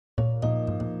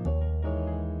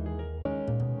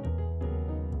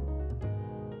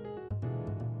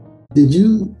Did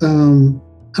you?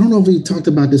 I don't know if we talked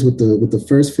about this with the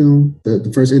first film,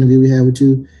 the first interview we had with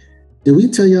you. Did we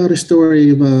tell y'all the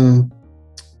story of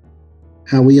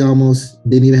how we almost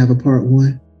didn't even have a part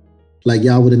one? Like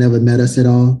y'all would have never met us at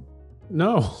all?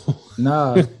 No.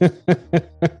 Nah.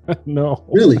 No.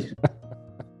 Really?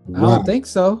 I don't think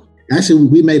so. Actually,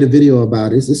 we made a video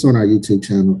about it. It's on our YouTube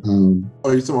channel.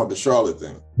 Oh, you're talking about the Charlotte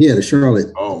thing? Yeah, the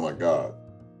Charlotte. Oh my God.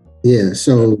 Yeah.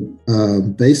 So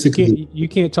basically, You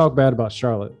can't talk bad about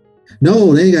Charlotte.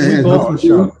 no, they ain't Oh, got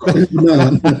Charlotte. no.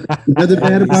 Nothing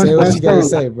bad about Say what you gotta Charlotte.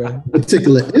 say, bro.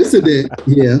 Particular incident.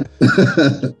 Yeah.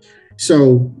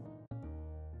 So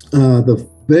the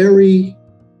very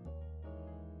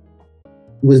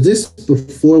was this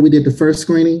before we did the first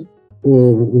screening,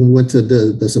 or when we went to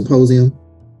the symposium,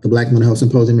 the Black Mental Health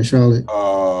Symposium in Charlotte?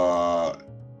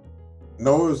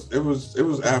 No, it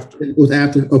was after. It was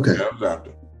after. Okay. Yeah, it was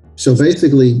after. So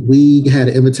basically, we had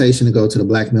an invitation to go to the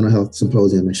Black Mental Health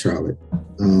Symposium in Charlotte,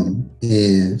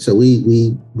 and so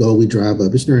we drive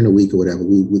up. It's during the week or whatever.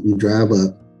 We drive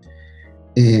up,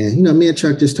 and me and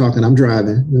Chuck just talking. I'm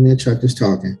driving. Me and Chuck just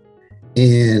talking,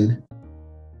 and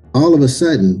all of a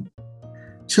sudden,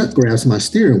 Chuck grabs my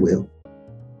steering wheel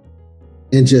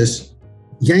and just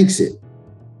yanks it.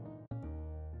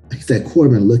 He said,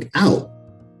 "Corbin, look out."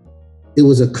 It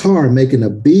was a car making a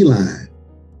beeline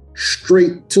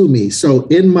straight to me. So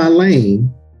in my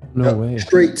lane, No way.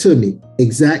 straight to me,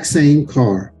 exact same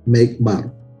car, make,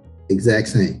 model, exact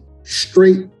same,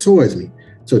 straight towards me.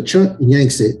 So Chuck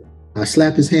yanks it. I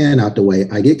slap his hand out the way.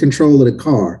 I get control of the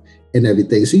car and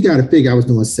everything. So you got to figure I was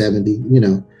doing 70,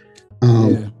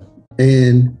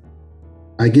 and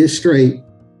I get straight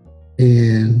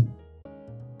and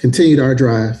continued our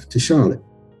drive to Charlotte.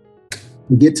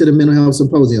 We get to the mental health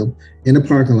symposium in the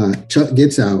parking lot. Chuck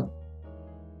gets out,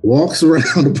 walks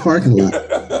around the parking lot.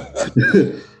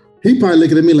 He probably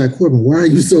looking at me like, "Corbin, why are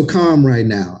you so calm right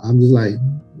now?" I'm just like,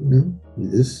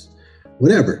 just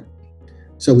whatever.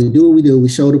 So we do what we do. We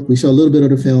show a little bit of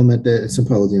the film at the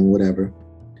symposium, whatever.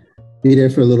 Be there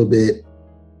for a little bit,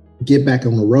 get back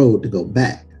on the road to go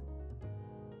back.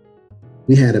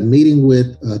 We had a meeting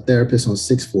with a therapist on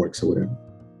Six Forks or whatever.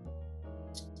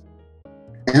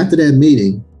 After that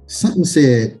meeting, something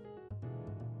said,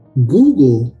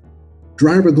 Google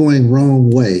driver going wrong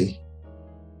way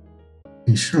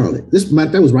in Charlotte.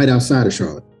 That was right outside of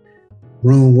Charlotte.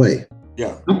 Wrong way.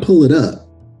 Yeah. I pull it up.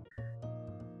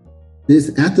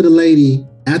 After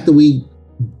we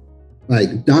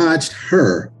dodged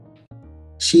her,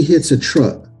 she hits a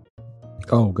truck.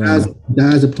 Oh, God.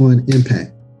 Dies upon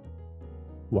impact.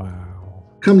 Wow.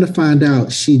 Come to find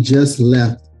out, she just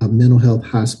left a mental health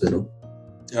hospital.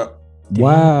 Yep.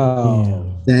 Wow.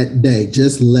 That day,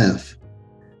 just left.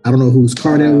 I don't know whose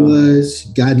car that was.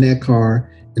 She got in that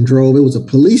car and drove. It was a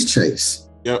police chase.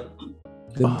 Yep.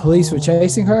 The police were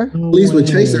chasing her? Police were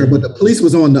chasing her, but the police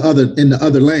was in the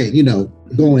other lane,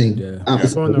 going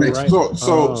opposite Going the direction.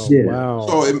 right. Wow.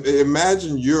 So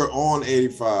imagine you're on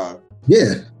 85.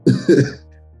 Yeah.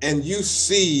 And you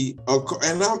see a car,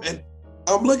 and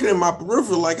I'm looking at my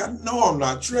peripheral like I know I'm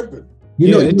not tripping.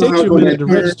 It takes you a minute to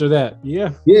register that.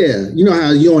 Yeah. Yeah. You know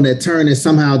how you're on that turn and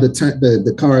somehow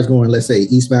the car is going, let's say,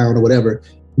 eastbound or whatever.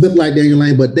 Look like they're in your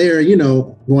lane, but they're, going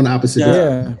the opposite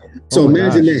direction. So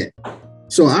imagine that.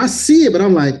 So I see it, but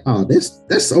I'm like, oh,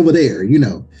 that's over there,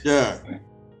 Yeah.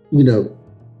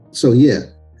 So yeah.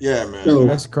 Yeah, man. So,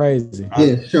 That's crazy.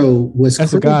 So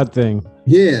That's a God thing.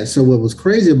 Yeah. So what was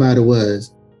crazy about it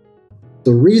was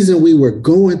the reason we were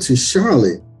going to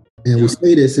Charlotte, and we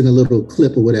say this in a little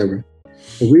clip or whatever.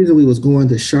 The reason we was going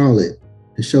to Charlotte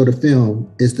to show the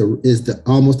film is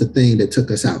almost the thing that took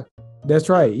us out. That's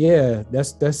right. Yeah.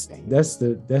 That's crazy.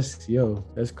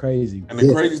 And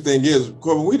the crazy thing is,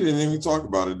 Corbin, we didn't even talk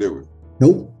about it, did we?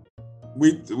 Nope.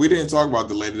 We didn't talk about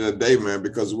the lady that day, man,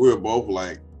 because we were both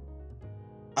like,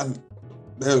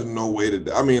 there's no way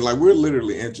to. I mean, like we're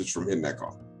literally inches from hitting that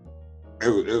car.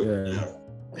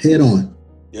 Head on.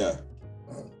 Yeah.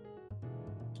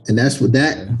 And that's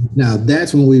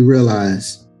when we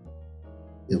realized,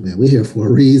 man, we're here for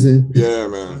a reason. Yeah,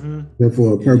 man. We're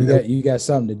for a purpose. You got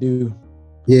something to do.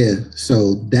 Yeah.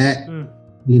 So that,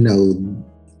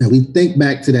 now we think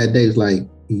back to that day, it's like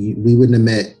we wouldn't have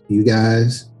met you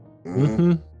guys.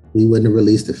 Mm-hmm. We wouldn't have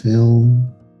released the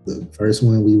film. The first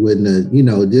one, we wouldn't have,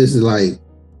 this is like,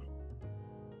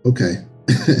 okay,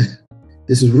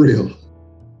 this is real.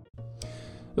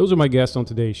 Those are my guests on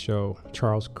today's show,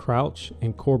 Charles Crouch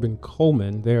and Corbin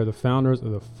Coleman. They are the founders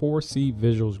of the 4C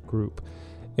Visuals Group.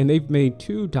 And they've made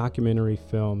 2 documentary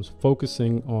films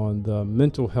focusing on the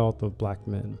mental health of Black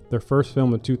men. Their first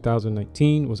film in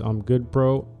 2019 was I'm Good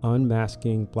Bro,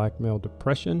 Unmasking Black Male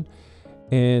Depression.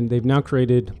 And they've now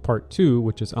created part 2,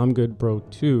 which is I'm Good Bro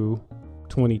 2,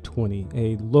 2020,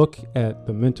 a look at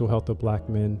the mental health of Black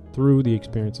men through the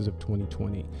experiences of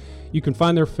 2020. You can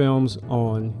find their films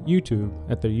on YouTube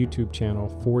at their YouTube channel,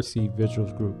 4C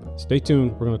Visuals Group. Stay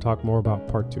tuned. We're going to talk more about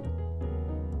part 2.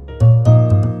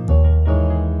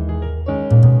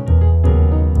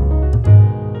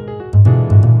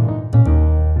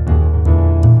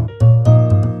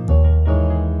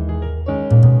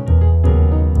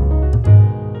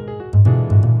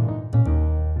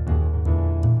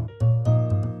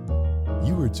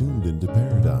 Tuned into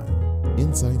Paradigm,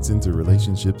 Insights into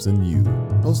Relationships and You,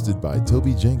 hosted by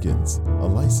Toby Jenkins, a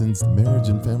licensed marriage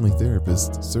and family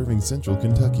therapist serving Central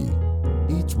Kentucky.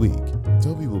 Each week,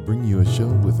 Toby will bring you a show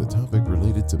with a topic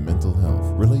related to mental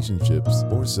health, relationships,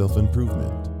 or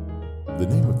self-improvement. The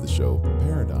name of the show,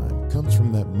 Paradigm, comes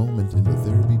from that moment in the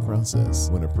therapy process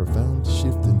when a profound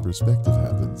shift in perspective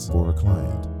happens for a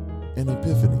client, an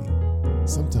epiphany,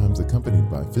 sometimes accompanied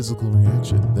by physical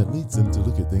reaction that leads them to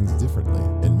look at things differently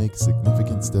and make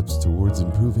significant steps towards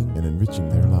improving and enriching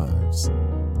their lives.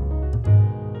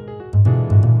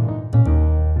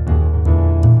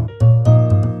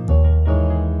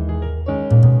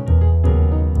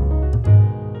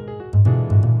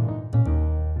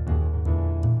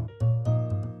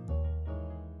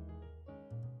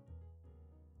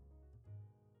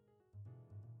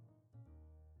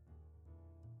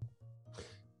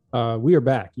 We are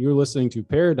back. You're listening to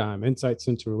Paradigm, Insights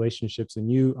into Relationships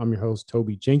and You. I'm your host,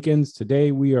 Toby Jenkins.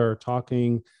 Today, we are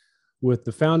talking with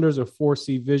the founders of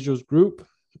 4C Visuals Group,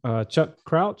 Chuck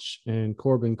Crouch and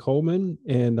Corbin Coleman,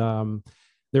 and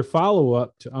their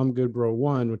follow-up to I'm Good Bro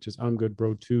 1, which is I'm Good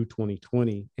Bro 2,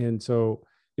 2020. And so,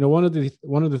 you know, one of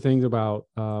the things about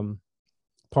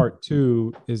part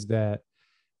 2 is that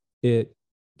it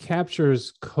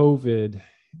captures COVID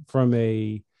from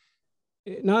a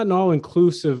not an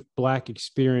all-inclusive Black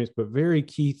experience, but very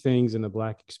key things in the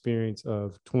Black experience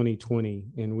of 2020.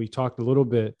 And we talked a little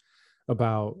bit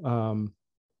about,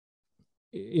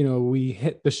 we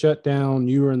hit the shutdown.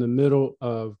 You were in the middle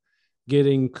of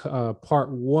getting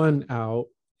part 1 out,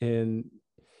 and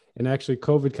actually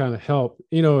COVID kind of helped,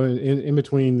 in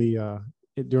between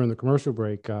during the commercial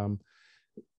break.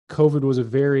 COVID was a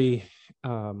very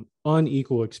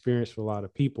unequal experience for a lot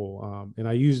of people. And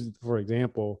I used, for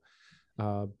example,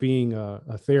 being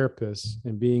a therapist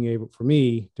and being able, for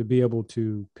me, to be able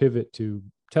to pivot to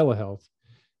telehealth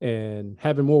and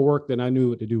having more work than I knew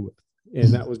what to do with.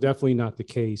 And that was definitely not the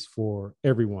case for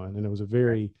everyone. And it was a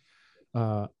very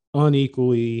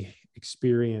unequally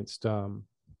experienced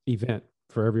event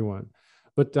for everyone.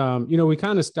 But, we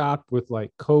kind of stopped with like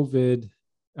COVID,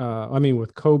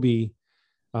 with Kobe,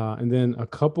 and then a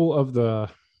couple of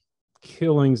the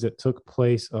killings that took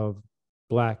place of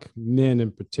Black men in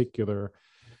particular.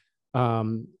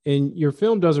 And your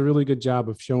film does a really good job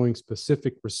of showing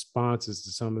specific responses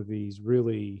to some of these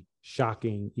really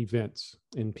shocking events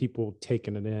and people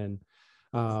taking it in.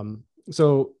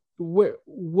 So where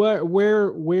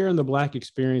in the Black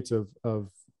experience of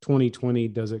 2020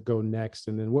 does it go next?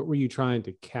 And then what were you trying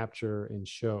to capture and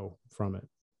show from it?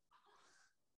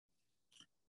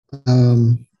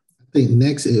 I think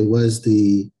next it was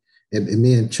and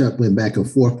me and Chuck went back and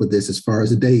forth with this as far as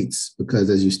the dates, because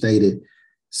as you stated,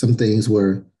 some things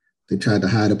were, they tried to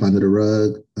hide up under the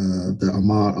rug, the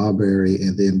Ahmaud Arbery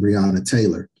and then Breonna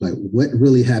Taylor. Like, what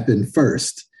really happened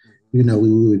first? We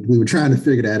were trying to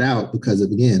figure that out because,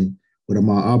 again, with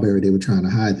Ahmaud Arbery, they were trying to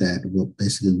hide that,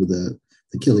 basically with the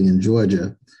killing in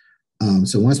Georgia.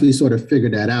 So once we sort of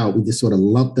figured that out, we just sort of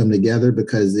lumped them together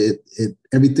because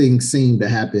everything seemed to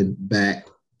happen back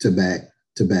to back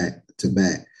to back to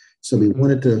back. So we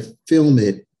wanted to film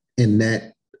it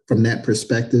from that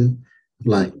perspective.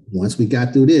 Like, once we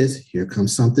got through this, here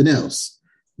comes something else.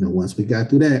 Once we got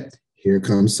through that, here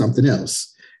comes something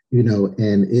else.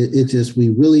 And it just, we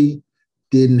really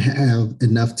didn't have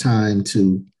enough time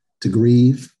to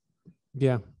grieve.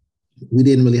 Yeah. We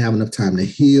didn't really have enough time to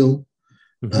heal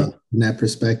from that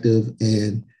perspective.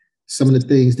 And some of the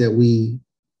things that we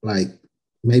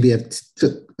maybe have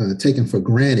taken for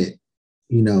granted,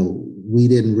 we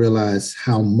didn't realize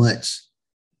how much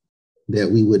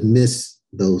that we would miss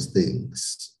those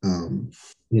things.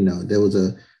 There was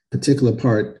a particular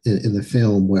part in the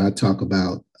film where I talk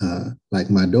about,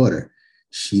 my daughter,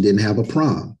 she didn't have a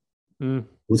prom. It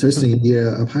was her senior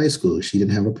year of high school. She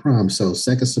didn't have a prom. So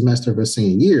second semester of her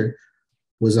senior year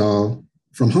was all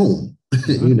from home,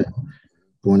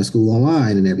 going to school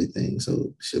online and everything.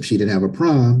 So if she didn't have a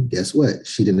prom, guess what?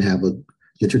 She didn't have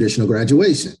your traditional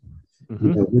graduation,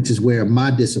 which is where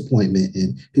my disappointment,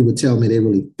 and people tell me they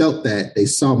really felt that. They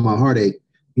saw my heartache,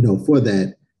 for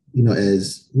that,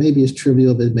 as maybe as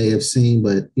trivial as it may have seemed,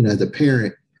 but, as a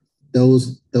parent,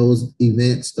 those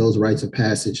events, those rites of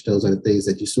passage, those are the things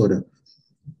that you sort of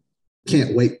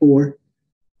can't wait for,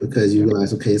 because you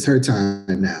realize, okay, it's her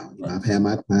time now. I've had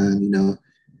my time,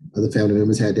 other family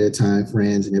members had their time,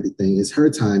 friends and everything. It's her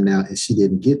time now, and she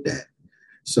didn't get that.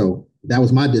 So that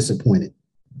was my disappointment.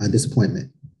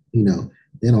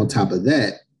 Then on top of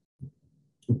that,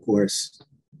 of course,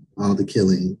 all the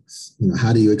killings,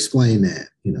 how do you explain that?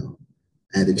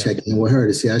 I had to check in with her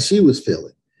to see how she was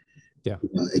feeling. Yeah.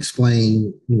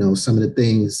 Explain, some of the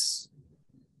things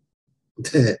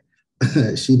that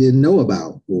she didn't know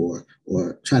about, or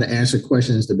try to answer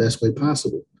questions the best way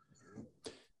possible.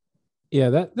 Yeah,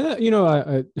 that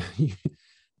I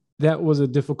that was a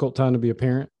difficult time to be a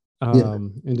parent,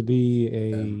 and to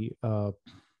be a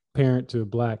parent to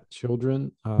Black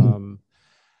children.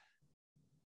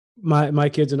 My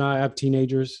kids and I have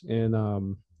teenagers,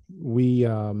 and we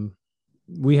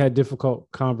had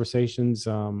difficult conversations.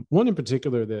 One in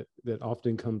particular that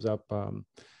often comes up.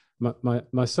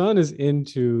 My son is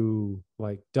into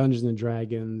like Dungeons and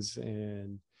Dragons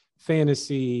and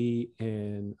fantasy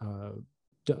and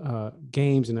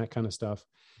games and that kind of stuff.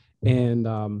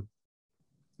 And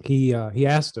he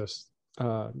asked us,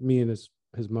 me and his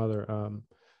mother,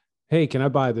 hey, can I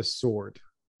buy this sword?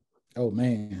 Oh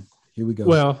man, here we go.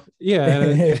 Well, yeah.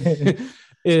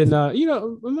 And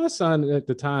my son at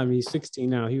the time, he's 16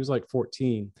 now, he was like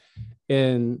 14.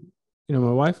 And my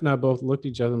wife and I both looked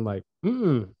at each other and like,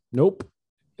 nope.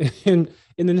 And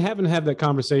then having to have that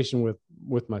conversation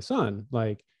with my son,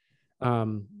 like,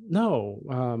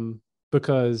 no,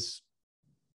 because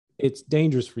it's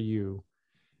dangerous for you.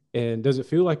 And does it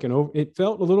feel like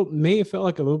may have felt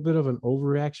like a little bit of an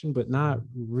overreaction, but not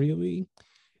really.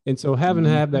 And so having to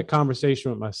have that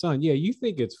conversation with my son, yeah, you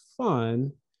think it's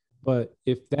fun, but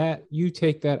if you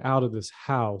take that out of this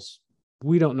house,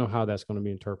 we don't know how that's going to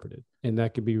be interpreted. And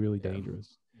that could be really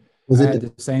dangerous. I had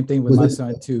the same thing with my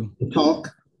son too. The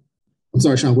talk. I'm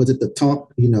sorry, Sean. Was it the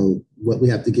talk? What we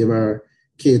have to give our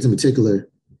kids in particular.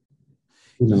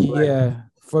 Yeah,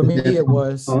 for me it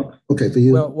was. Okay, for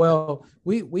you. Well,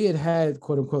 we had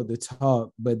quote unquote the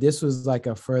talk, but this was like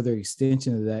a further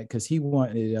extension of that, because he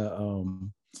wanted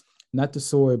not the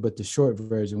sword, but the short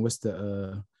version. What's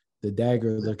the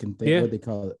dagger looking thing? Yeah. What they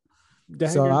call it?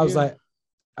 Dagger, so I was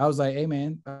like, hey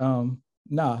man,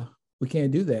 nah, we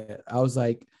can't do that. I was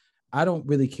like, I don't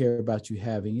really care about you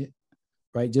having it,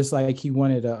 right? Just like he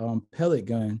wanted a pellet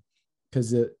gun,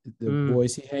 because the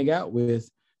boys he hang out with,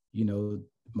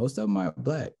 most of them are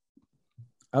Black.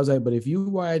 I was like, but if you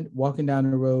walking down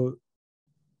the road,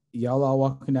 y'all all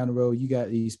walking down the road, you got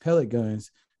these pellet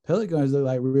guns. Pellet guns look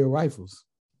like real rifles.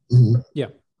 Mm-hmm.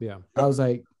 Yeah. I was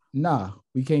like, nah,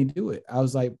 we can't do it. I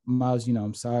was like, Miles,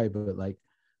 I'm sorry, but like,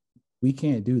 we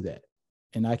can't do that.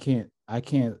 And I can't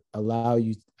allow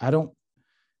you.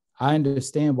 I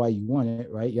understand why you want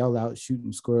it, right? Y'all out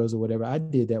shooting squirrels or whatever. I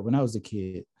did that when I was a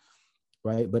kid,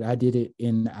 right? But I did it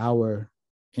in a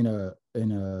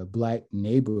Black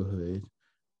neighborhood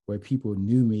where people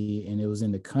knew me, and it was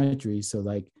in the country. So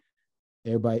like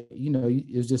everybody,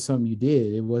 it was just something you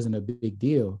did. It wasn't a big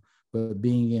deal. But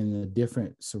being in a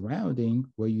different surrounding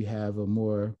where you have a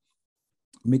more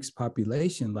mixed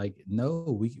population, like,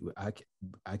 no, I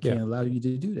can't allow you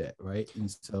to do that, right? And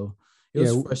so it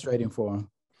was frustrating for him.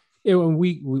 Yeah, when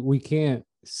we can't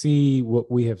see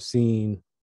what we have seen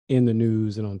in the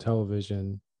news and on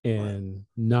television and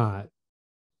not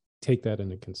take that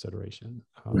into consideration.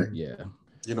 Yeah.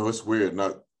 It's weird,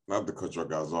 not to cut your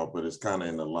guys off, but it's kind of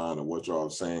in the line of what y'all are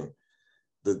saying.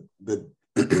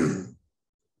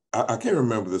 I can't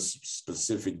remember the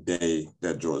specific day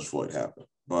that George Floyd happened,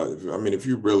 but if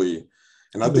you really,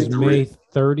 and I think May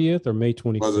 30th or May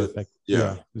 25th.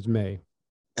 Yeah, it was May.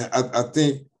 I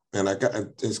think, and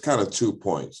it's kind of 2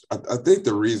 points. I think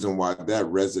the reason why that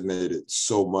resonated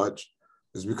so much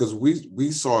is because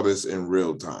we saw this in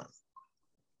real time.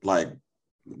 Like,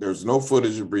 there's no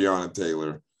footage of Breonna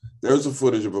Taylor. There's a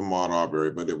footage of Ahmaud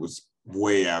Arbery, but it was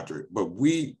way after it. But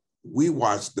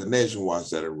the nation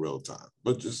watched that in real time.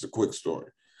 But just a quick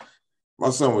story. My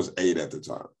son was 8 at the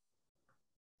time.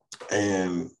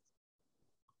 And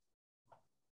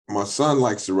my son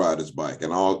likes to ride his bike.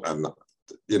 And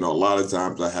a lot of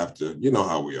times I have to,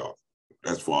 how we are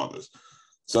as fathers.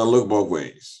 So I look both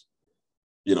ways.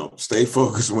 Stay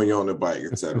focused when you're on the bike,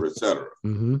 et cetera, et cetera.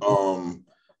 Mm-hmm.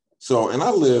 So, and I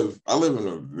live in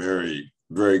a very,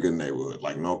 Very good neighborhood,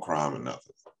 like no crime or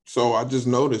nothing. So I just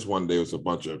noticed one day it was a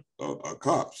bunch of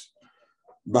cops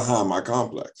behind my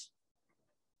complex.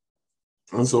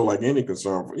 And so like any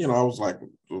concern, I was like,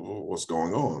 what's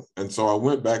going on? And so I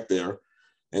went back there,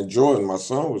 and Jordan, my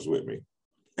son, was with me.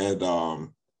 And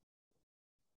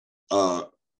a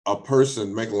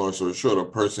person, make a long story short, a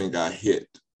person got hit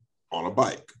on a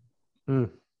bike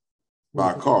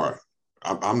by a car.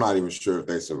 I'm not even sure if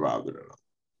they survived it or not.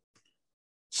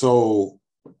 So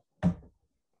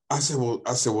I said,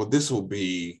 well, this will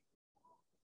be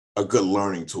a good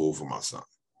learning tool for my son.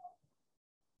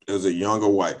 It was a younger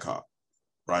white cop,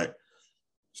 right?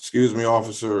 Excuse me,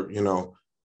 officer,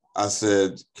 I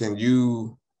said, can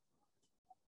you,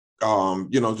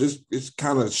 just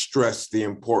kind of stress the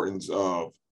importance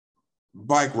of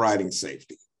bike riding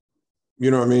safety.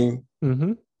 You know what I mean?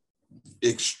 Mm-hmm.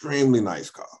 Extremely nice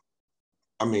cop.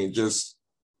 I mean, just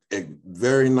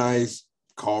very nice.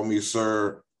 Call me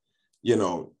sir.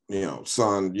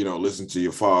 Son. Listen to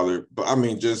your father. But I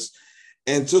mean,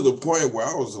 and to the point where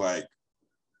I was like,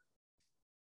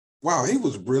 wow, he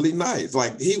was really nice.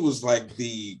 Like he was like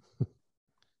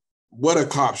what a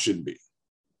cop should be.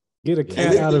 Get a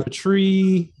cat out of a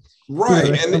tree. Right.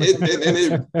 And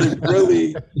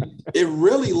it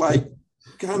really like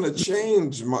kind of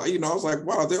changed my, I was like,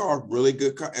 wow, they are really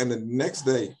good. And the next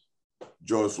day,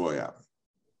 George Floyd happened.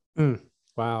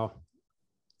 Wow.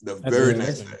 The very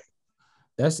next day.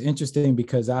 That's interesting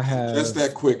because I have just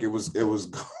that quick. It was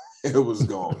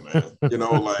gone, man.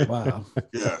 Wow.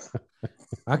 Yeah.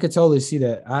 I could totally see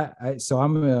that. So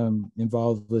I'm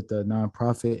involved with a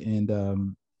nonprofit,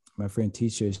 and my friend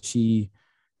Tisha, she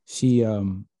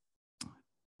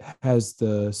has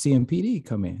the CMPD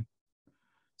come in.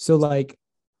 So like,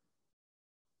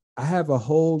 I have a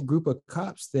whole group of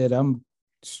cops that I'm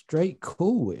straight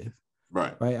cool with.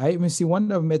 Right. I even see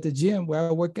one of them at the gym where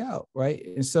I work out. Right.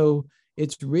 And so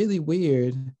it's really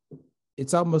weird.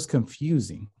 It's almost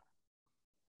confusing.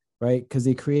 Right. Because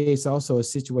it creates also a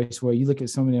situation where you look at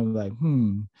some of them like,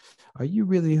 are you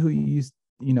really who you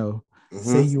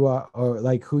say you are, or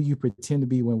like who you pretend to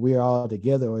be when we're all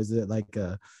together? Or is it like,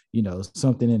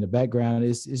 something in the background?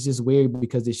 It's just weird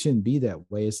because it shouldn't be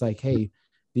that way. It's like, hey,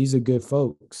 these are good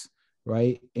folks.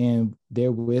 Right. And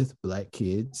they're with Black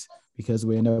kids because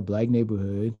we're in a Black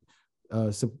neighborhood.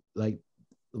 So like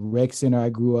rec center I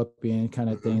grew up in kind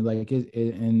of thing. Like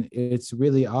and it's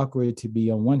really awkward to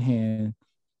be on one hand,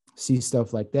 see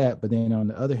stuff like that. But then on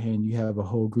the other hand, you have a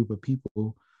whole group of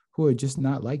people who are just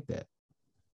not like that.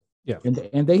 Yeah.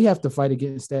 And they have to fight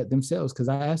against that themselves. Cause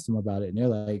I asked them about it and they're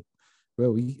like,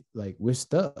 bro, we're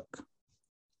stuck.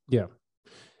 Yeah.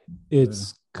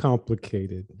 It's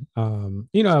complicated. I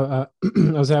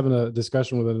was having a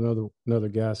discussion with another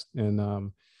guest,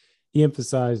 and he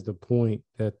emphasized the point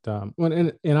that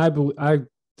I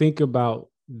think about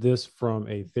this from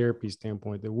a therapy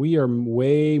standpoint, that we are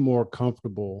way more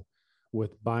comfortable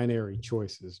with binary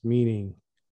choices, meaning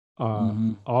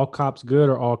all cops good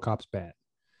or all cops bad.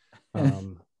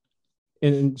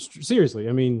 And seriously,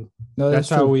 I mean, that's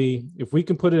how if we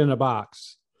can put it in a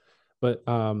box, but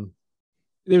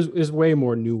there's way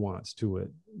more nuance to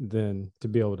it than to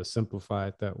be able to simplify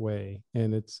it that way.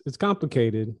 And it's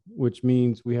complicated, which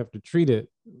means we have to treat it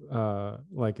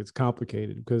like it's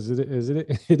complicated, because it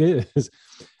is.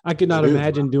 I could not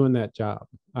imagine doing that job.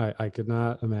 I could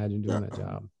not imagine doing that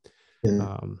job.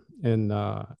 Yeah.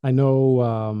 I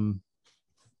know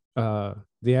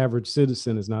the average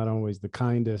citizen is not always the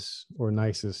kindest or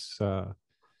nicest to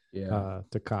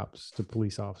cops, to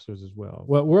police officers as well.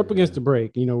 Well, we're up against a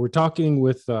break. We're talking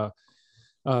with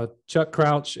Chuck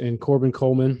Crouch and Corbin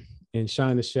Coleman and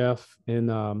Shine the Chef,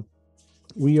 and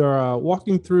we are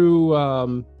walking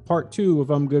through part 2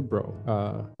 of I'm Good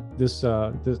Bro. This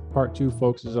part 2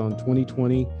 focuses on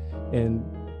 2020 and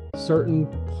certain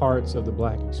parts of the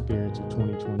Black experience of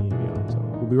 2020 and beyond. So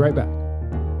we'll be right back.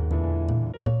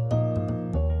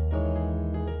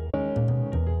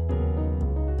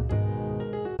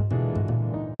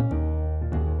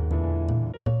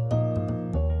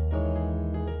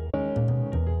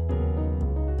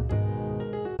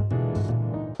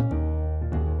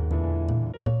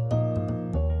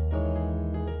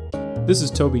 This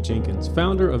is Toby Jenkins,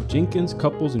 founder of Jenkins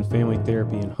Couples and Family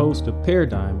Therapy and host of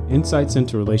Paradigm, Insights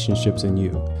into Relationships and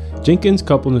You. Jenkins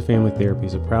Couples and Family Therapy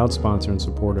is a proud sponsor and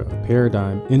supporter of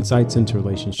Paradigm, Insights into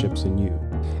Relationships and You.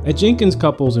 At Jenkins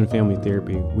Couples and Family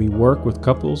Therapy, we work with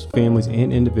couples, families,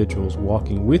 and individuals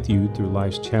walking with you through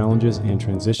life's challenges and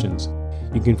transitions.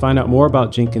 You can find out more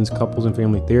about Jenkins Couples and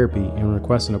Family Therapy and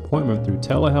request an appointment through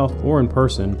telehealth or in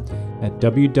person at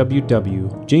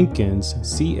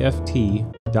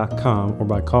www.jenkinscft.com or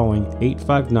by calling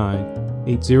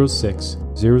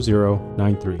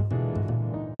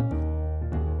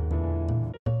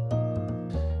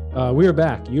 806-0093. We are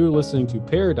back. You're listening to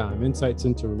Paradigm, Insights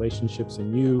into Relationships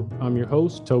and You. I'm your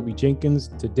host, Toby Jenkins.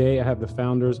 Today, I have the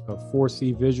founders of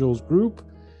 4C Visuals Group,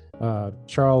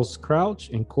 Charles Crouch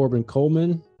and Corbin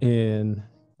Coleman, and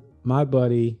my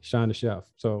buddy, Sean the Chef.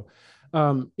 So,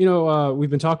 we've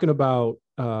been talking about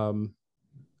I'm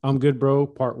Good Bro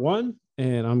Part 1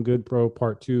 and I'm Good Bro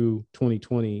Part 2,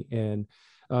 2020. And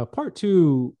Part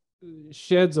 2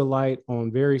 sheds a light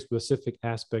on very specific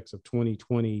aspects of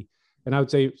 2020, and I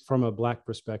would say from a Black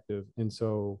perspective. And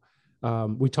so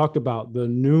we talked about the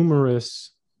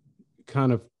numerous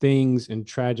kind of things and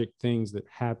tragic things that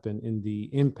happened and the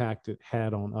impact it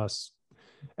had on us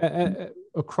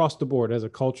across the board as a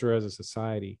culture, as a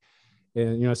society.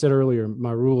 And, I said earlier,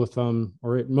 my rule of thumb,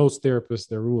 or most therapists,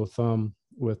 their rule of thumb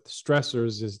with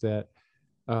stressors is that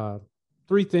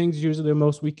 3 things usually the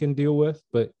most we can deal with.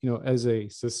 But, as a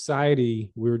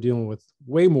society, we were dealing with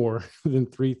way more than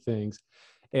 3 things.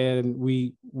 And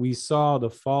we saw the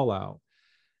fallout.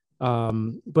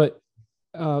 But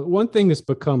one thing that's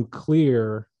become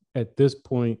clear at this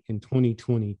point in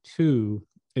 2022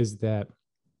 is that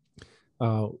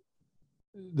the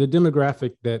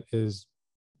demographic that has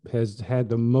had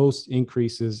the most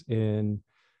increases in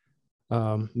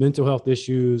mental health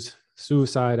issues,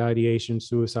 suicide ideation,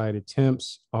 suicide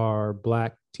attempts are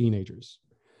Black teenagers.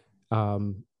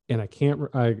 And I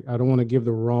don't want to give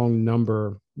the wrong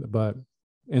number, but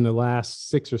in the last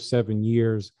 6 or 7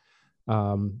 years,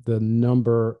 the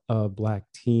number of Black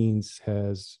teens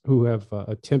who have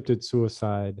attempted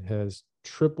suicide has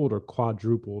tripled or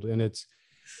quadrupled, and it's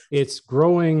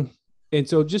growing. And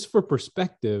so, just for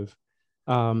perspective,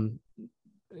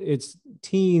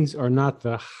 teens are not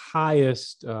the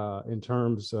highest in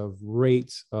terms of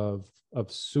rates of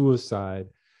suicide.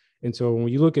 And so, when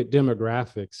you look at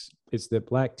demographics, it's that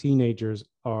Black teenagers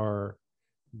are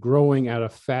growing at a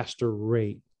faster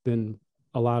rate than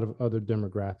a lot of other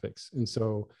demographics. And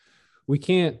so we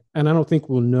can't, and I don't think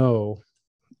we'll know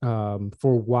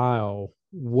for a while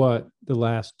what the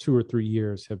last 2 or 3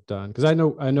 years have done. Because I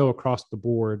know across the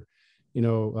board,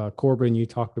 Corbin, you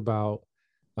talked about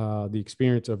the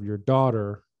experience of your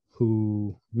daughter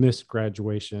who missed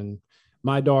graduation.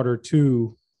 My daughter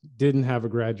too didn't have a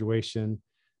graduation,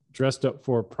 dressed up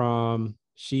for a prom.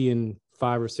 She and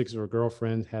 5 or 6 of her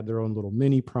girlfriends had their own little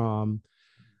mini prom.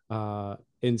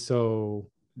 And so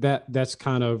that's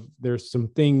kind of, there's some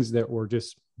things that were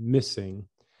just missing,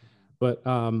 but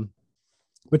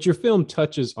your film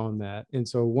touches on that. And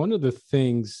so one of the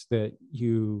things that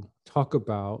you talk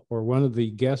about, or one of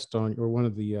the guests or one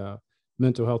of the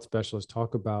mental health specialists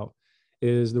talk about,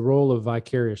 is the role of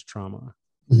vicarious trauma.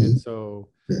 Mm-hmm. And so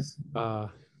yes.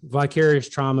 Vicarious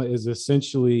trauma is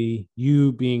essentially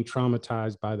you being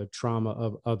traumatized by the trauma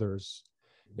of others.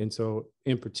 And so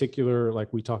in particular,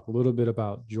 like we talked a little bit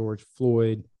about George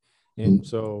Floyd. And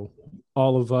so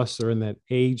all of us are in that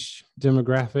age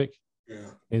demographic.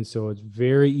 Yeah. And so it's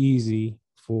very easy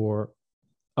for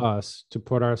us to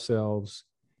put ourselves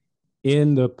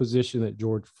in the position that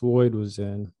George Floyd was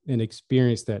in and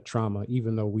experience that trauma,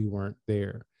 even though we weren't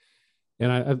there.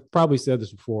 And I've probably said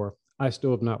this before, I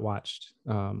still have not watched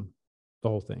the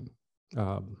whole thing.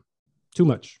 Too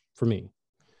much for me.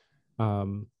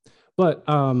 But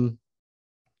I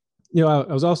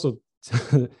was also,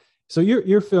 so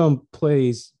your film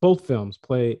both films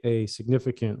play a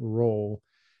significant role.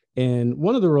 And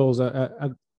one of the roles, I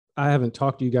haven't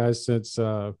talked to you guys since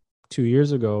 2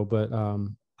 years ago, but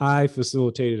I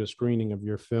facilitated a screening of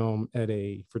your film at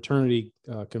a fraternity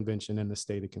convention in the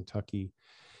state of Kentucky.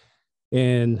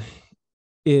 And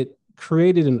it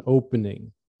created an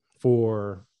opening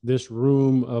for this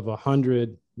room of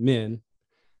 100 men,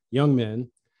 young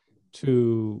men,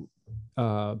 to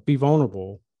be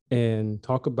vulnerable and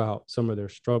talk about some of their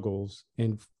struggles,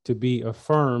 and to be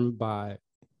affirmed by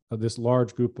this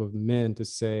large group of men to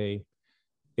say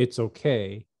it's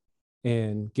okay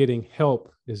and getting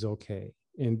help is okay.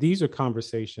 And these are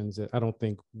conversations that I don't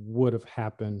think would have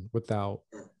happened without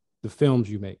the films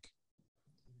you make.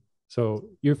 So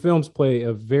your films play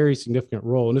a very significant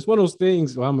role. And it's one of those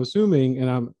things, I'm assuming, and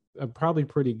I'm probably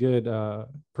pretty good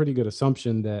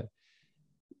assumption, that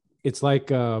it's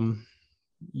like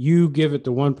you give it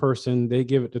to one person, they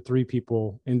give it to 3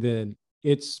 people, and then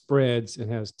it spreads and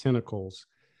has tentacles.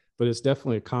 But it's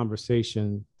definitely a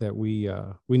conversation that we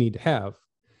need to have,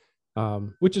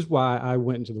 which is why I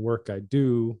went into the work I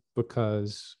do,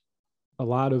 because a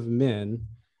lot of men,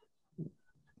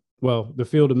 well, the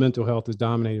field of mental health is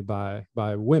dominated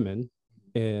by women,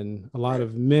 and a lot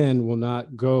of men will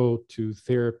not go to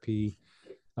therapy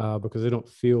because they don't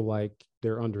feel like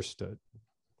they're understood.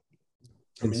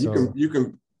 I mean, you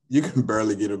can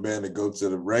barely get a man to go to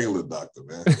the regular doctor,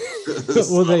 man.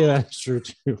 Well, that's true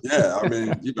too. Yeah, I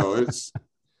mean, it's,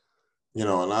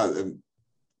 and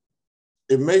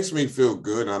it makes me feel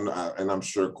good, and I'm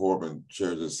sure Corbin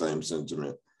shares the same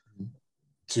sentiment,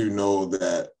 to know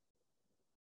that,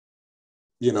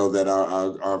 that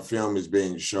our film is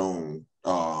being shown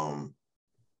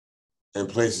in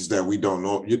places that we don't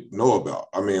know about.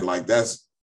 I mean, like that's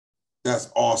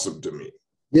awesome to me.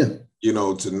 Yeah.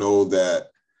 To know that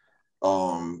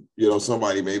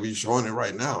somebody may be showing it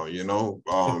right now,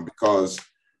 because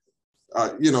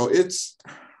it's,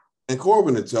 and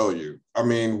Corbin to tell you, I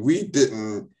mean,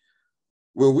 when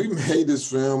we made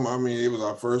this film, I mean, it was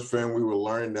our first film. We were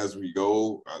learning as we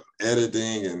go,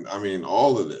 editing, and I mean,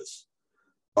 all of this.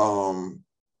 And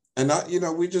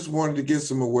we just wanted to get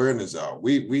some awareness out.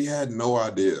 We had no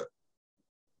idea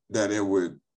that it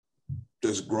would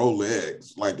just grow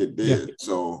legs like it did. Yeah.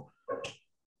 So,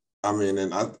 I mean,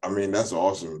 that's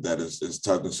awesome that it's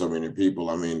touching so many people.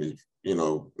 I mean,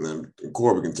 and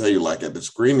Corbin can tell you, like at the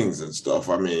screenings and stuff,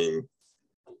 I mean,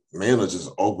 men are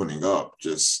just opening up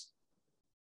just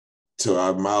to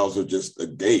our mouths are just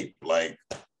agape. Like,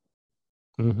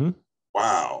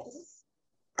 wow.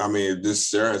 I mean, just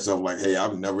sharing stuff like, hey,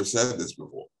 I've never said this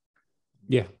before.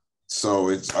 Yeah. So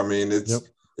it's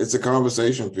a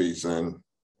conversation piece, and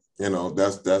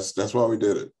that's why we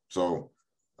did it. So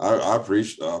I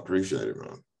appreciate it,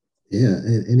 man. Yeah,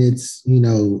 and it's we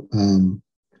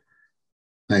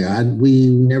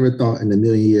never thought in a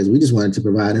million years. We just wanted to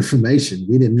provide information.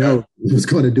 We didn't know it was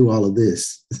going to do all of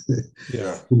this.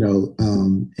 Yeah.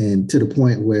 And to the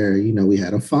point where we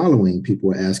had a following. People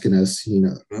were asking us,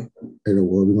 well,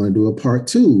 we're going to do a part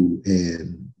 2,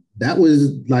 and that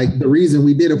was like the reason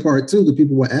we did a part 2, because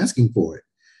people were asking for it.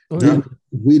 Okay.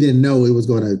 We didn't know it was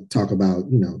going to talk about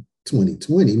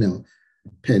 2020,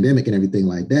 pandemic and everything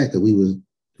like that, because we was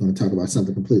going to talk about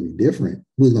something completely different.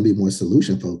 We was going to be more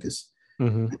solution focused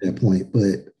at that point.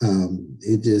 But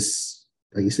it just,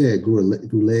 like you said, grew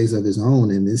legs of its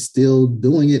own, and it's still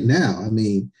doing it now. I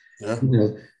mean, if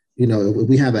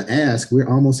we have an ask, we're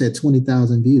almost at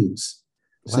 20,000 views.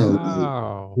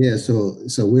 Wow.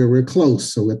 So we're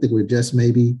close. So I think we're just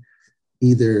maybe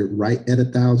either right at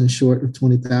 1,000 short of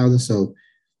 20,000. So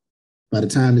by the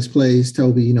time this plays,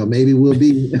 Toby, maybe we'll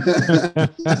be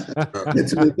at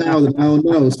 20,000. I don't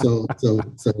know. So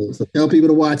tell people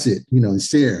to watch it,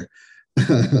 share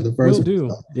the first one. Do.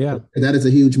 Yeah. That is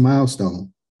a huge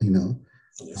milestone,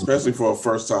 especially for a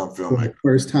first time filmmaker.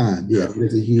 First time. Yeah.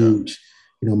 It's a huge,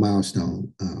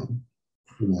 milestone.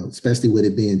 Especially with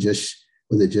it being just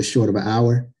short of an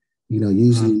hour,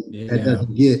 usually that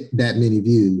doesn't get that many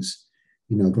views.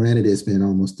 Granted, it's been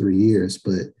almost 3 years,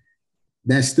 but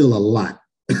that's still a lot,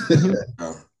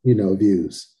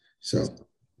 views. So,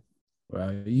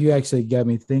 well, you actually got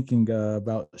me thinking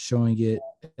about showing it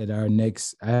at our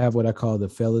next. I have what I call the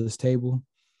fellas table,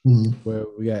 where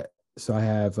we got. So I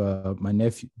have my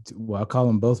nephew. Well, I call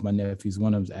them both my nephews.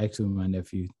 One of them's actually my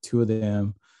nephew. 2 of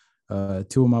them,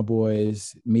 2 of my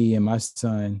boys, me and my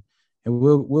son, and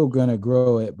we're gonna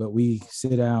grow it. But we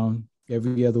sit down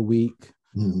every other week.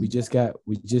 We just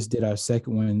did our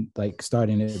second one, like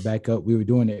starting it back up. We were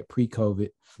doing it pre-COVID,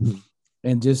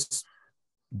 and just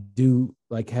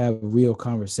have real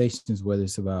conversations, whether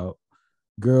it's about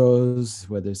girls,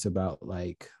 whether it's about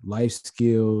like life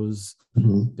skills,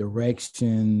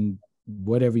 direction,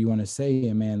 whatever you want to say.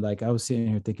 And man, like I was sitting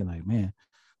here thinking like, man,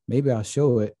 maybe I'll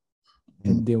show it,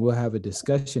 and then we'll have a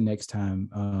discussion next time.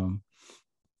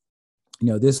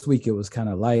 This week it was kind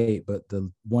of light, but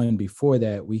the one before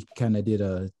that, we kind of did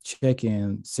a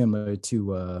check-in similar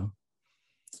to,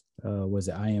 was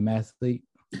it I Am Athlete?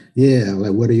 Yeah,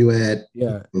 like what are you at?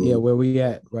 Yeah, where we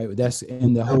at, right? That's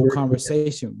in the whole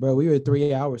conversation, bro. We were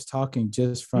 3 hours talking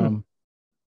just from,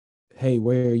 hey,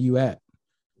 where are you at?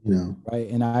 Right?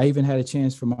 And I even had a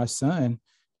chance for my son.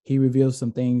 He revealed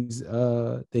some things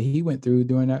that he went through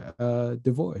during a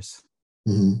divorce.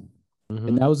 And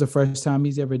that was the first time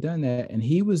he's ever done that. And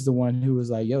he was the one who was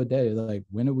like, yo, daddy, like,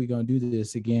 when are we going to do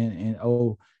this again? And,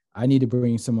 I need to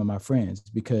bring some of my friends,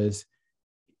 because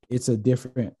it's a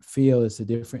different feel.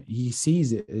 He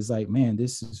sees it. It's like, man,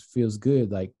 feels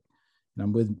good. Like, and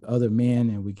I'm with other men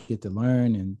and we get to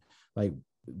learn. And like,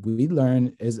 we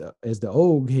learn as the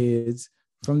old kids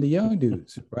from the young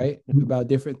dudes, right? About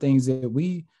different things that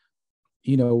we're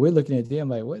looking at them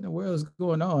like, what in the world is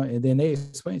going on? And then they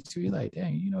explain to you like,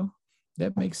 dang,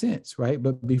 that makes sense, right?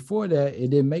 But before that, it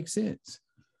didn't make sense,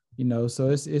 so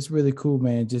it's really cool,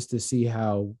 man, just to see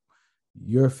how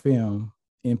your film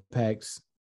impacts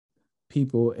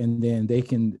people, and then they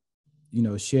can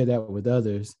share that with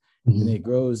others, and it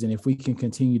grows. And if we can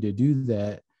continue to do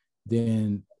that,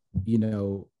 then,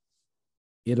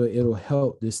 it'll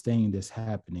help this thing that's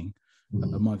happening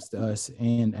amongst us,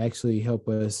 and actually help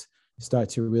us start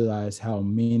to realize how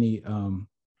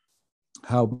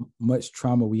much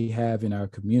trauma we have in our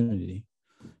community.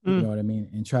 You know what I mean?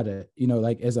 And try to,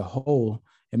 like as a whole,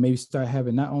 and maybe start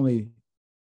having, not only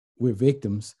we're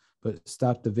victims, but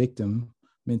stop the victim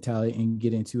mentality and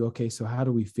get into, okay, so how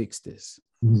do we fix this?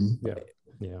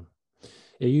 Yeah.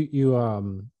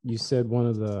 You said one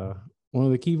of the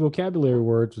key vocabulary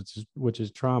words, which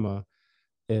is trauma,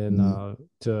 and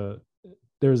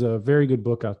there's a very good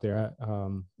book out there.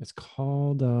 It's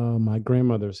called My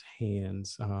Grandmother's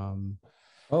Hands.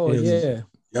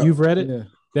 You've read it? Yeah.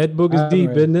 That book is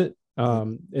deep, isn't it?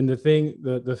 And the thing,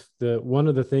 the one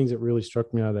of the things that really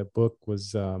struck me out of that book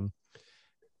was, from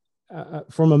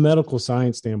a medical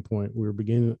science standpoint, we were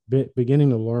beginning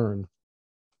to learn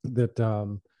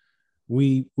that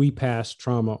we pass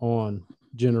trauma on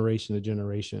generation to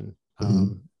generation.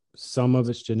 Some of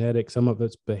it's genetic, some of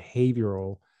it's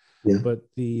behavioral, but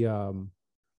the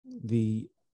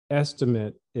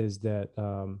estimate is that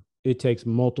it takes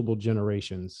multiple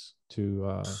generations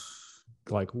to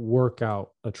like work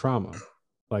out a trauma,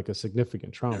 like a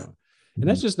significant trauma. And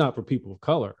that's just not for people of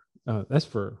color. That's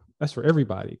for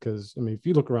everybody. Because I mean, if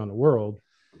you look around the world,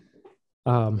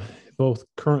 both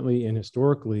currently and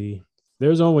historically,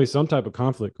 there's always some type of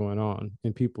conflict going on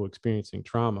and people experiencing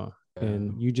trauma,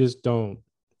 and you just don't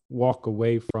walk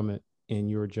away from it in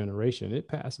your generation. It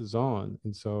passes on.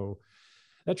 And so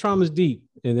that trauma is deep.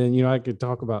 And then, I could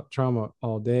talk about trauma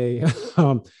all day.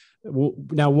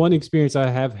 Now, one experience I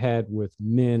have had with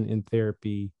men in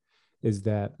therapy is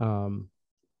that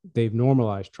they've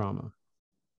normalized trauma.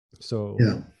 So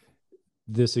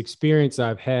this experience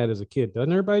I've had as a kid,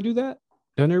 doesn't everybody do that?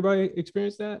 Doesn't everybody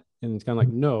experience that? And it's kind of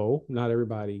like, no, not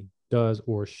everybody does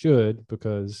or should,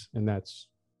 and that's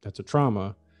a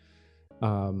trauma.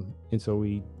 And so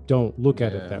we don't look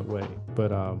at it that way.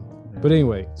 But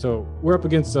anyway, so we're up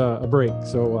against a break.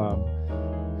 So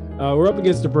we're up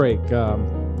against a break.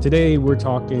 Today, we're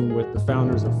talking with the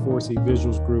founders of 4C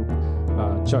Visuals Group,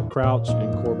 Chuck Crouch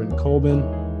and Corbin Colbin.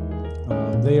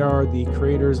 They are the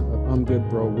creators of I'm Good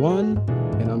Bro 1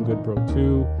 and I'm Good Bro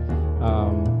 2,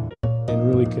 and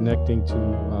really connecting to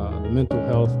the mental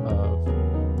health of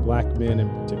Black men in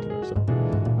particular. So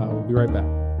we'll be right back.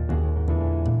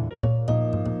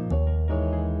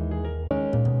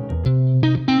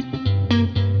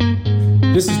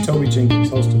 This is Toby Jenkins,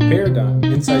 host of Paradigm,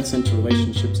 Insights into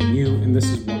Relationships and You, and this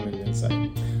is Woman Insight.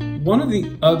 One of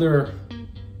the other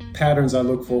patterns I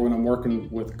look for when I'm working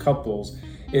with couples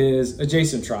is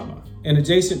adjacent trauma. And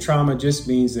adjacent trauma just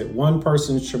means that one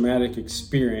person's traumatic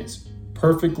experience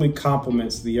perfectly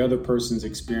complements the other person's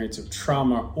experience of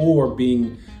trauma or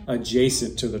being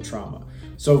adjacent to the trauma.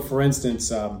 So for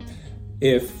instance,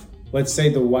 if let's say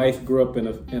the wife grew up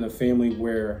in a family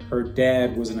where her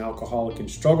dad was an alcoholic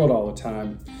and struggled all the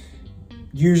time,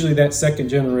 usually that second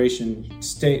generation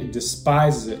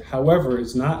despises it. However,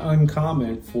 it's not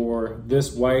uncommon for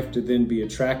this wife to then be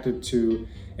attracted to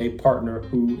a partner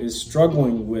who is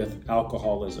struggling with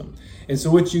alcoholism. And so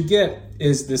what you get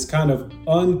is this kind of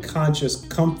unconscious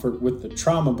comfort with the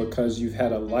trauma because you've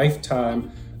had a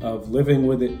lifetime of living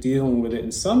with it, dealing with it,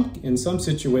 in some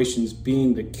situations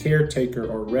being the caretaker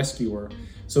or rescuer.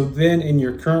 So then in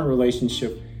your current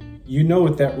relationship, you know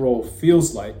what that role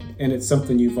feels like, and it's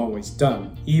something you've always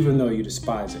done, even though you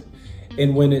despise it.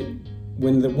 And when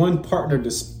the one partner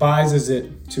despises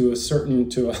it to a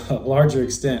larger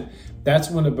extent,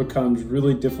 that's when it becomes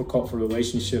really difficult for a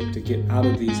relationship to get out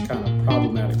of these kind of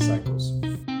problematic cycles.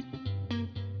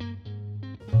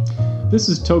 This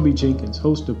is Toby Jenkins,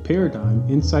 host of Paradigm,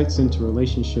 Insights into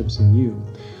Relationships and You.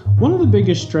 One of the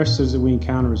biggest stressors that we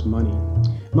encounter is money.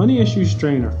 Money issues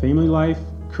strain our family life,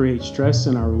 create stress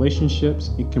in our relationships,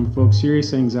 and can provoke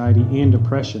serious anxiety and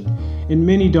depression, and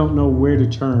many don't know where to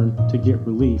turn to get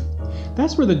relief.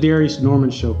 That's where the Darius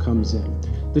Norman Show comes in.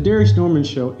 The Darius Norman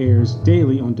Show airs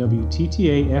daily on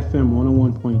WTTA FM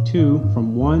 101.2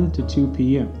 from 1 to 2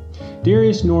 p.m.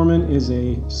 Darius Norman is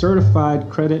a certified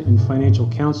credit and financial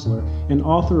counselor and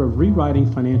author of Rewriting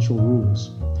Financial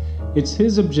Rules. It's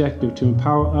his objective to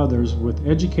empower others with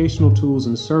educational tools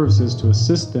and services to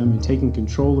assist them in taking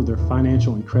control of their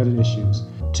financial and credit issues.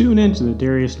 Tune in to the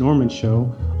Darius Norman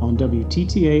Show on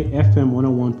WTTA FM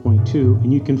 101.2,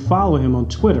 and you can follow him on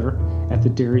Twitter at the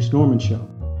Darius Norman Show.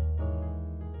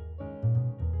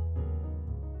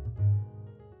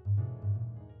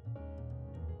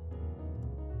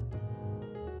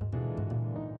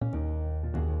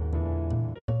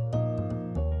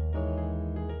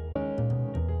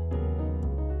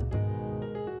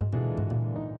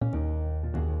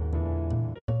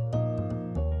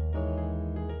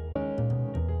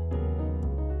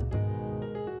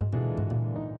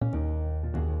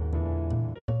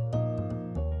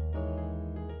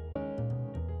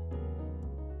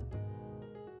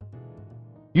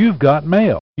 You've got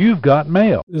mail. You've got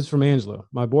mail. This is from Angela.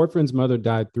 My boyfriend's mother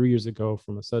died 3 years ago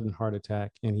from a sudden heart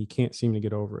attack, and he can't seem to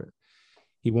get over it.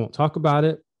 He won't talk about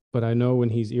it, but I know when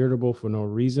he's irritable for no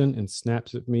reason and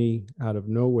snaps at me out of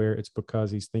nowhere, it's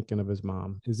because he's thinking of his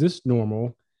mom. Is this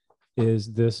normal?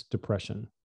 Is this depression?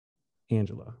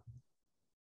 Angela.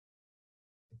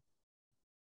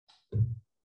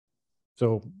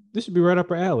 So this should be right up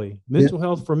her alley. Mental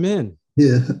health for men.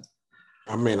 Yeah.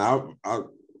 I mean, I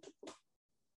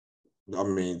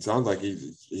mean, sounds like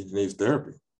he needs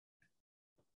therapy.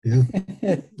 Yeah.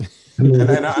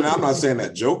 And I'm not saying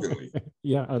that jokingly.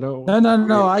 Yeah, I know.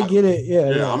 No, I get it.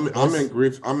 Yeah. I'm in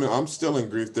grief. I'm still in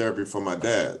grief therapy for my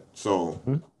dad. So,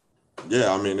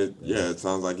 yeah, I mean, it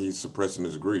sounds like he's suppressing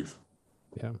his grief.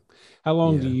 Yeah. How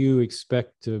long do you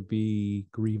expect to be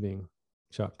grieving,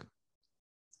 Chuck?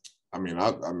 I mean,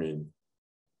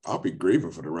 I'll be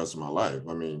grieving for the rest of my life.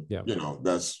 I mean,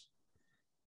 that's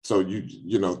so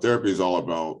therapy is all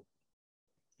about,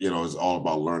 it's all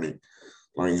about learning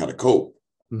how to cope.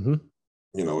 Mm-hmm.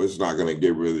 It's not going to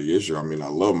get rid of the issue. I mean, I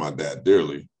love my dad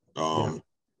dearly, and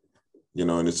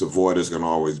it's a void that's going to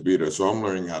always be there. So I'm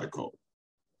learning how to cope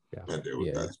and deal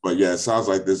with that. But yeah, it sounds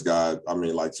like this guy, I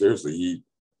mean, like seriously,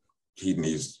 he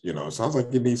needs, it sounds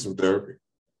like he needs some therapy.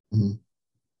 Mm-hmm.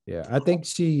 Yeah, I think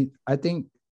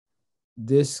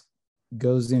this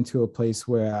goes into a place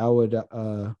where I would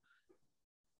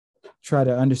try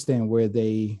to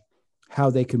understand how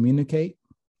they communicate.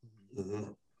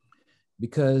 Mm-hmm.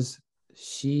 Because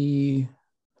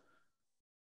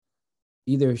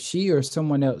either she or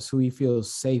someone else who he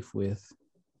feels safe with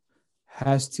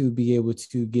has to be able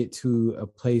to get to a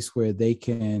place where they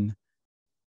can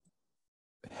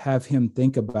have him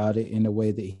think about it in a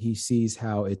way that he sees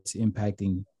how it's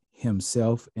impacting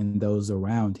himself and those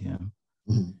around him.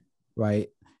 Mm-hmm. Right.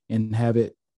 And have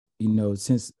it,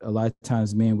 since a lot of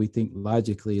times, men, we think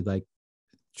logically, like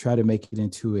try to make it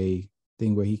into a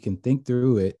thing where he can think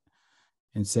through it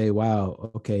and say,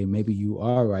 wow, okay, maybe you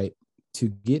are right, to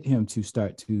get him to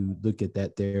start to look at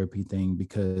that therapy thing.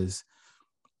 Because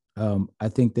I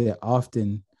think that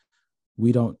often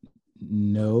we don't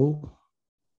know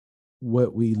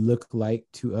what we look like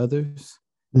to others,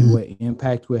 Mm-hmm. what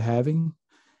impact we're having.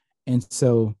 And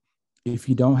so if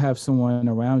you don't have someone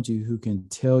around you who can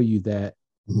tell you that,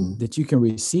 Mm-hmm. that you can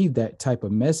receive that type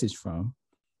of message from,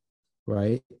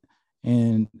 right?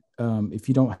 And if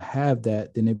you don't have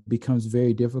that, then it becomes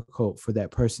very difficult for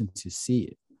that person to see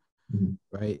it, Mm-hmm.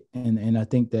 right? And I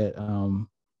think that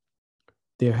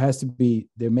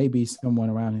there may be someone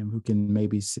around him who can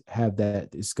maybe have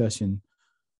that discussion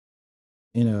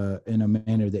in a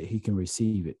manner that he can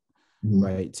receive it, Mm-hmm.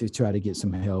 right? To try to get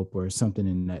some help or something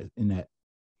in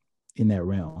that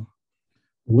realm.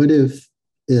 What if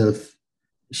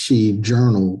she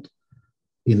journaled?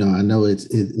 I know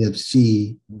if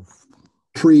she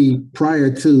prior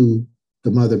to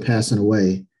the mother passing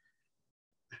away,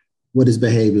 what his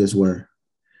behaviors were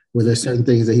there certain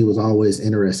things that he was always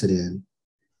interested in,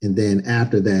 and then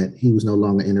after that he was no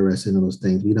longer interested in those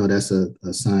things? That's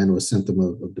a sign or a symptom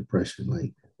of depression.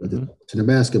 Like whether Mm-hmm. to the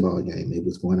basketball game, maybe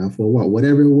it's going out for a walk,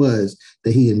 whatever it was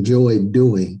that he enjoyed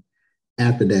doing.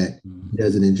 After that, he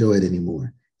doesn't enjoy it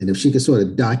anymore. And if she could sort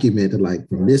of document it, like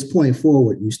from this point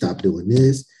forward, you stop doing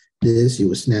this, you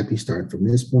would snap, you start from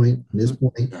this point, and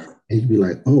you'd be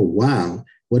like, oh, wow.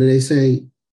 What do they say?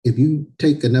 If you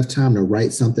take enough time to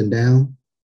write something down,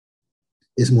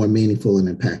 it's more meaningful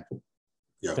and impactful.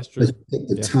 Yeah, that's true. Take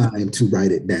the time to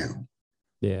write it down.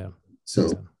 Yeah.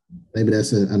 So maybe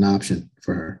that's an option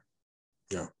for her.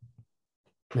 Yeah.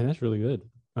 Man, that's really good.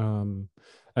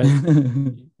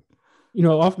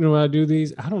 Often when I do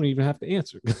these, I don't even have to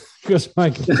answer because my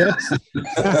guess.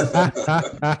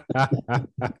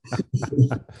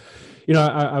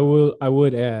 I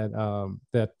would add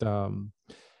that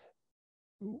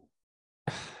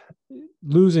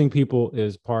losing people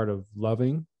is part of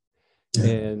loving,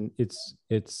 and it's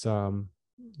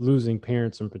losing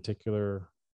parents in particular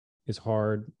is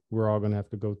hard. We're all going to have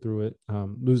to go through it.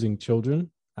 Losing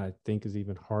children, I think, is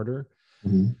even harder.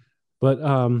 Mm-hmm. But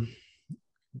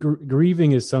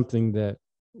grieving is something that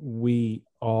we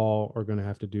all are going to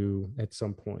have to do at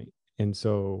some point. And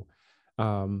so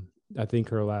I think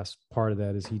her last part of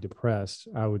that is he depressed.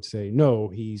 I would say, no,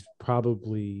 he's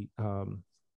probably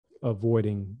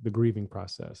avoiding the grieving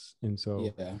process. And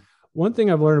so one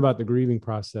thing I've learned about the grieving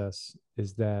process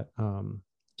is that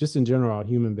just in general, our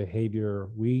human behavior,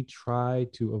 we try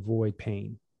to avoid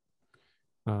pain.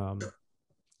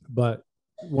 But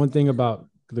one thing about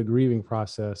the grieving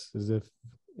process is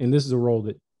and this is a role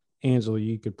that Angela,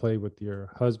 you could play with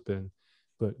your husband,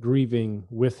 but grieving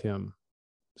with him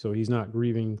so he's not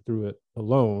grieving through it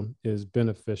alone, is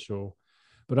beneficial,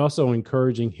 but also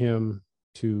encouraging him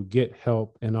to get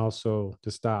help and also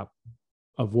to stop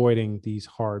avoiding these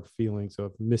hard feelings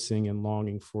of missing and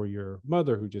longing for your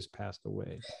mother who just passed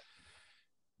away.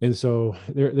 And so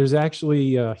there's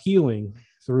actually healing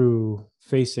through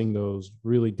facing those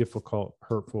really difficult,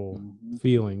 hurtful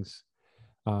feelings,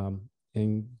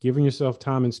 and giving yourself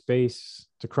time and space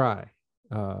to cry,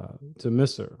 to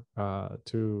miss her,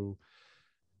 to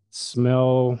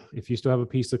smell, if you still have a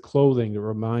piece of clothing that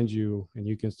reminds you and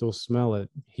you can still smell it,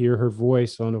 hear her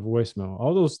voice on a voicemail.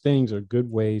 All those things are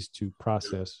good ways to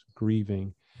process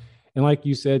grieving. And like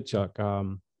you said, Chuck,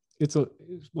 it's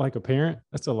like a parent,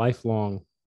 that's a lifelong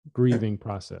grieving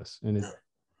process, and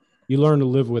you learn to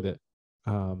live with it.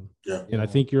 And I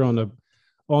think you're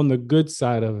on the good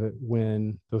side of it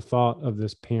when the thought of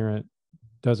this parent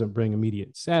doesn't bring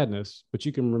immediate sadness, but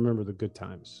you can remember the good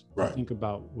times. Right. Think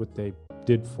about what they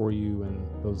did for you and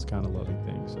those kind of loving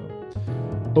things.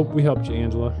 So hope we helped you,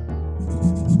 Angela.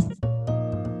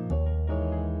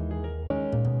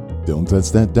 Don't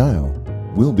touch that dial.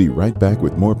 We'll be right back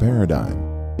with more Paradigm,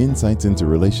 Insights into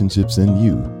Relationships and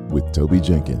You with Toby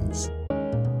Jenkins.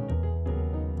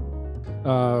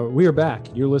 We are back.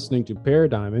 You're listening to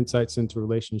Paradigm, Insights into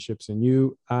Relationships and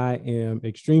You. I am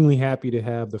extremely happy to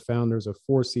have the founders of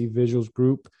 4C Visuals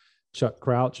Group, Chuck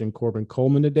Crouch and Corbin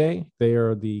Coleman, today. They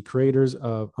are the creators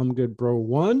of I'm Good Bro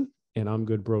 1 and I'm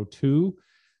Good Bro 2.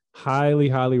 Highly,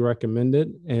 highly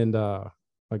recommended. And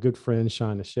my good friend,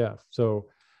 Shina Chef. So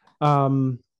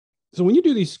when you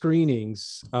do these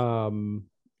screenings,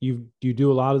 you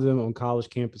do a lot of them on college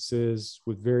campuses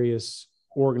with various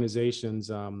organizations.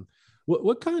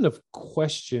 What kind of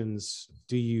questions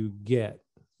do you get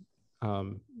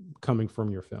coming from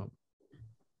your film?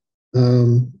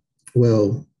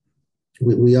 Well,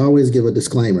 we always give a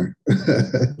disclaimer.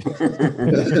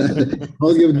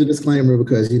 Always give a disclaimer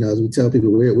because, as we tell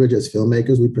people, we're just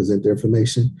filmmakers. We present the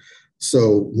information.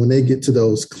 So when they get to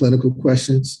those clinical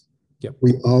questions,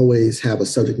 we always have a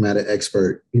subject matter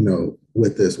expert,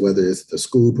 with this, whether it's the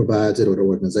school provides it or the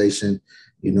organization,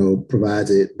 provides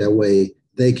it. That way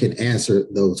they can answer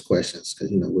those questions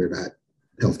because, we're not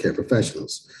healthcare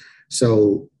professionals.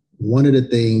 So one of the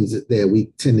things that we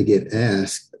tend to get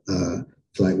asked is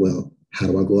like, well, how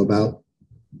do I go about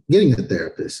getting a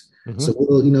therapist? Mm-hmm. So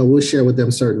we'll share with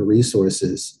them certain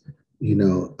resources,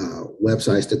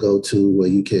 websites to go to where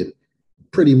you can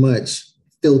pretty much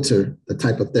filter the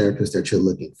type of therapist that you're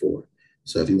looking for.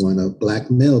 So if you want a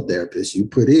Black male therapist, you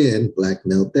put in Black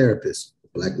male therapist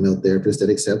that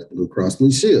accepts Blue Cross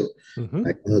Blue Shield.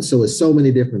 Mm-hmm. So it's so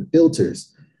many different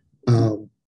filters. But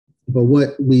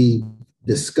what we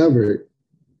discovered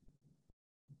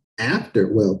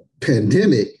after,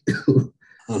 pandemic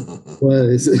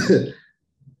was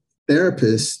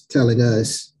therapists telling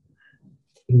us,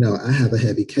 I have a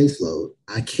heavy caseload.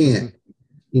 I can't,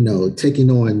 taking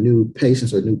on new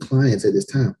patients or new clients at this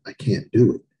time. I can't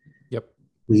do it. Yep.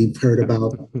 We've heard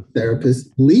about therapists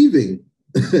leaving,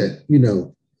 because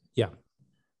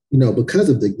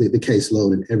of the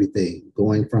caseload and everything,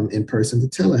 going from in-person to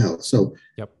telehealth. So,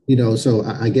 so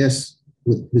I guess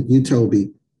with you,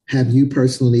 Toby, have you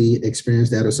personally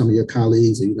experienced that, or some of your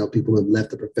colleagues, or, people who have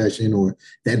left the profession, or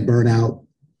that burnout,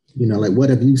 what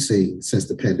have you seen since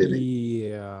the pandemic?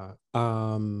 Yeah,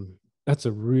 that's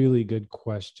a really good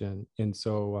question. And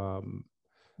so,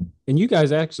 and you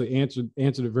guys actually answered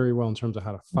it very well in terms of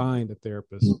how to find a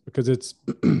therapist, because it's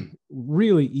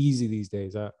really easy these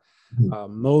days.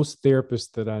 Most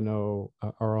therapists that I know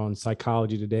are on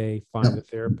Psychology Today. Find a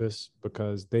therapist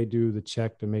because they do the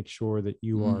check to make sure that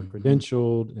you are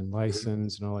credentialed and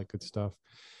licensed and all that good stuff.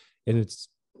 And it's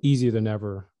easier than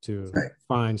ever to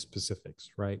find specifics,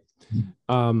 right?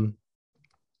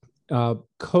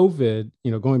 COVID,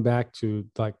 going back to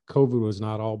COVID was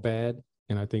not all bad.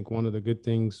 And I think one of the good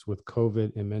things with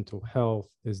COVID and mental health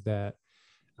is that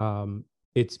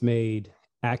it's made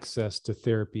access to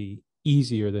therapy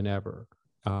easier than ever.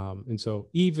 And so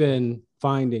even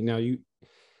finding now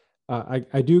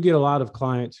I do get a lot of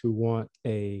clients who want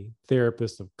a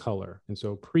therapist of color. And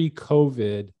so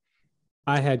pre-COVID,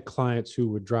 I had clients who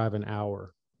would drive an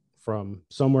hour from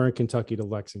somewhere in Kentucky to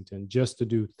Lexington just to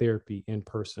do therapy in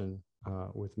person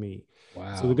with me.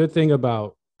 Wow. So the good thing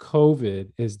about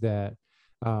COVID is that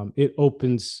it's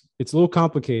a little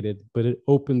complicated, but it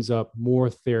opens up more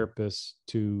therapists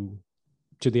to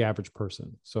the average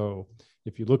person. So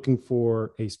if you're looking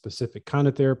for a specific kind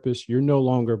of therapist, you're no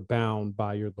longer bound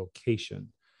by your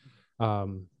location.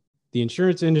 The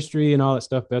insurance industry and all that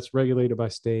stuff, that's regulated by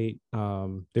state.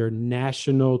 There are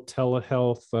national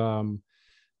telehealth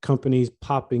companies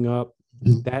popping up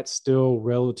Mhm. That's still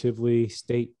relatively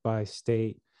state by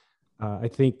state. I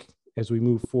think as we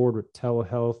move forward with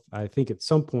telehealth, I think at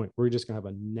some point we're just going to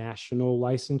have a national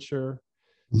licensure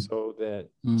so that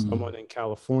someone in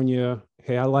California,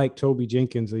 hey, I like Toby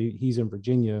Jenkins, he's in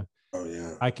Virginia. Oh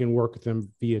yeah. I can work with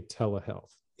them via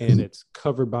telehealth, and it's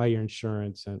covered by your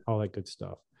insurance and all that good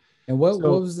stuff. And what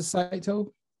So- was the site,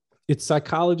 Toby? It's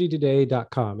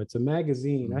psychologytoday.com. It's a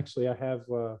magazine. Actually, I have,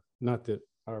 not that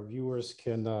our viewers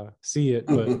can see it,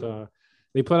 but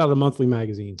they put out a monthly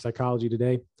magazine, Psychology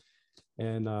Today,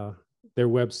 and their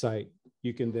website,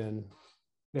 you can then,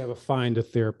 they have a find a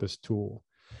therapist tool.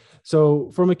 So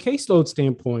from a caseload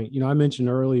standpoint, I mentioned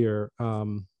earlier,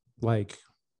 like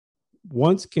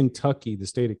once Kentucky, the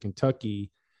state of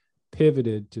Kentucky,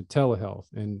 pivoted to telehealth,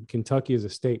 and Kentucky as a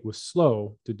state was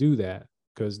slow to do that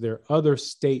because there are other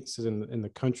states in the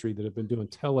country that have been doing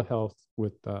telehealth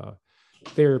with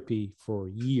therapy for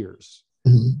years,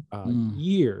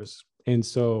 years. And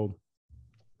so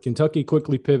Kentucky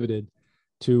quickly pivoted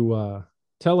to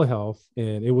telehealth,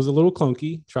 and it was a little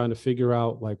clunky trying to figure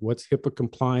out like what's HIPAA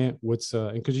compliant, what's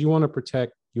and because you want to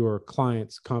protect your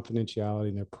clients' confidentiality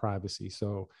and their privacy.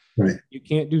 So Right. you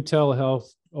can't do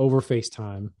telehealth over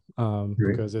FaceTime Right.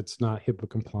 because it's not HIPAA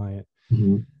compliant.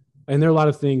 Mhm. And there are a lot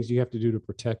of things you have to do to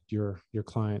protect your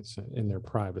clients and their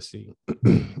privacy.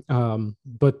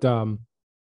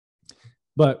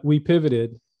 But we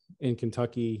pivoted in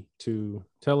Kentucky to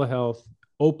telehealth,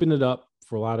 opened it up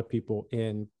for a lot of people,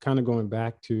 and kind of going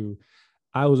back to,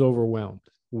 I was overwhelmed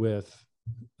with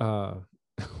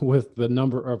with the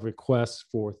number of requests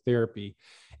for therapy.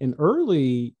 And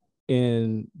early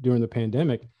during the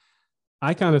pandemic,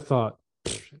 I kind of thought,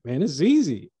 man, it's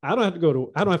easy. I don't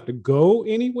have to go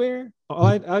anywhere.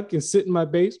 I can sit in my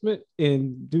basement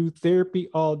and do therapy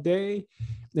all day.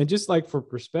 And just like for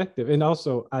perspective, and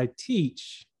also I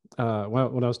teach,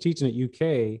 when I was teaching at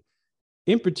UK,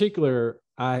 in particular,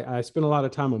 I spent a lot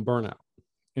of time on burnout.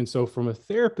 And so from a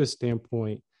therapist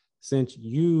standpoint, since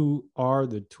you are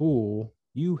the tool,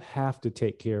 you have to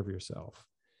take care of yourself.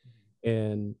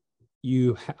 And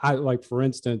like, for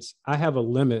instance, I have a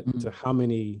limit to how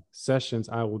many sessions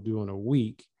I will do in a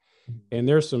week. And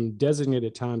there's some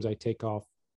designated times I take off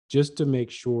just to make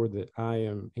sure that I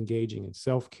am engaging in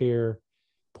self-care,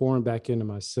 pouring back into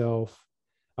myself.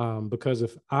 Because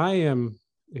if I'm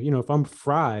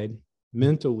fried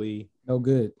mentally, No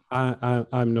good.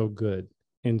 I'm no good.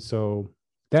 And so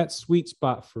that sweet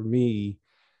spot for me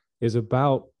is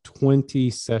about 20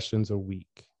 sessions a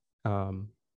week.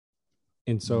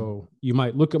 And so you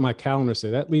might look at my calendar and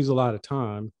say that leaves a lot of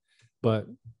time, but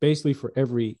basically for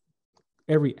every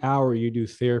hour you do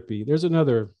therapy, there's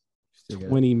another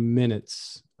 20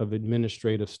 minutes of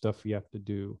administrative stuff you have to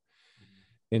do.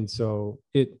 And so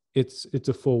it's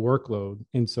a full workload.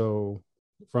 And so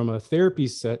from a therapy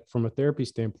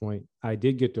standpoint, I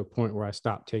did get to a point where I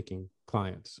stopped taking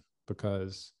clients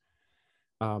because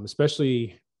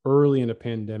especially early in the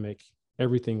pandemic,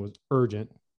 everything was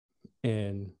urgent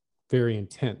and very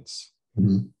intense.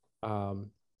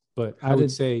 But I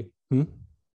would say,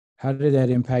 how did that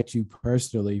impact you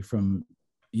personally from,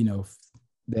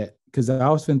 that? Because I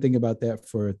often think about that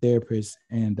for therapists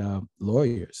and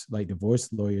lawyers, like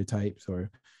divorce lawyer types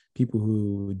or people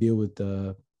who deal with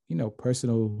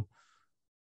personal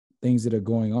things that are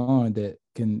going on that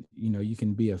can, you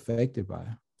can be affected by.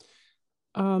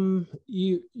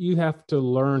 You have to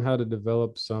learn how to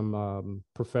develop some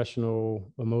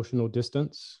professional emotional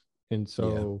distance. And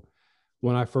so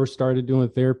when I first started doing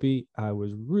therapy, I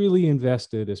was really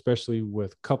invested, especially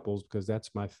with couples, because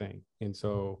that's my thing. And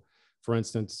so, for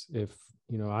instance, if,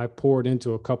 I poured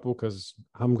into a couple because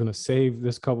I'm going to save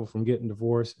this couple from getting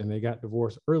divorced, and they got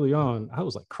divorced early on, I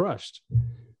was like crushed.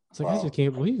 It's like, I just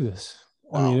can't believe this.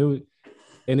 Wow. I mean,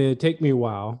 it'd take me a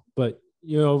while, but,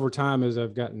 over time, as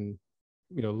I've gotten,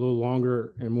 a little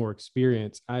longer and more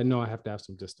experience, I know I have to have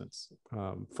some distance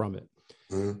from it.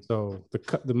 So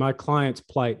my client's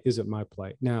plight isn't my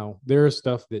plight. Now, there is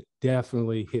stuff that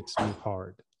definitely hits me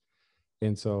hard.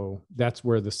 And so that's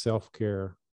where the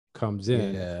self-care comes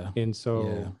in. Yeah. And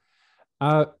so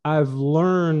I've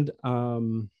learned,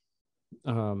 I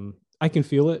can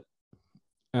feel it,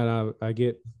 and I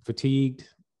get fatigued.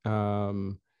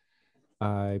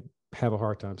 I have a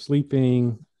hard time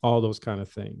sleeping, all those kind of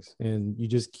things. And you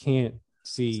just can't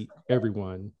see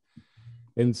everyone.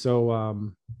 And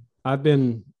so I've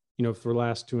been, for the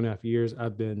last 2.5 years,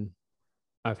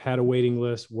 I've had a waiting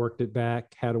list, worked it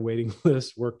back, had a waiting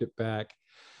list, worked it back.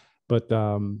 But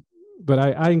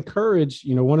I encourage,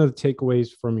 one of the takeaways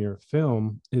from your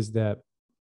film is that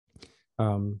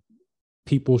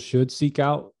people should seek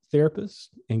out therapists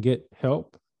and get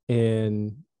help.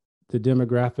 And the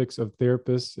demographics of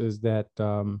therapists is that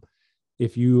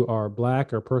if you are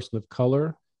Black or a person of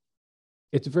color,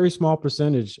 it's a very small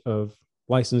percentage of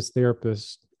licensed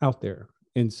therapists out there.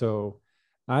 And so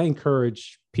I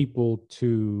encourage people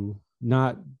to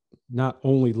not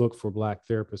only look for Black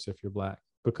therapists if you're Black,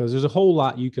 because there's a whole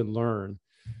lot you can learn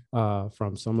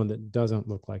from someone that doesn't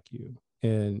look like you.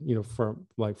 And, you know, for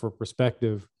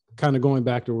perspective, kind of going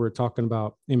back to what we were talking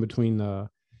about in the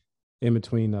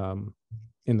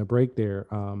break there,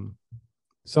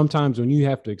 sometimes when you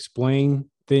have to explain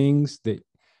things that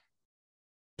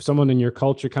someone in your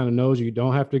culture kind of knows you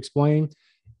don't have to explain,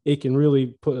 it can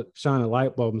really shine a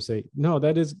light bulb and say, no,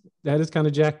 that is kind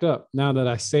of jacked up now that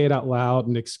I say it out loud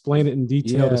and explain it in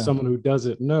detail to someone who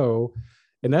doesn't know.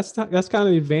 And that's kind of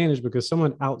the advantage, because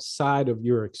someone outside of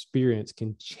your experience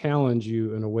can challenge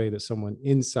you in a way that someone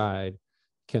inside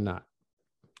cannot.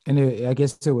 And I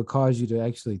guess it would cause you to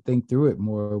actually think through it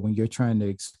more when you're trying to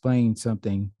explain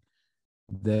something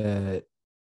that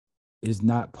is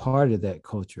not part of that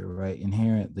culture, right?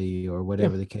 Inherently, or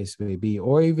whatever the case may be.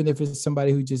 Or even if it's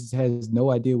somebody who just has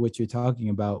no idea what you're talking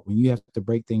about, when you have to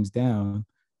break things down,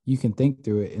 you can think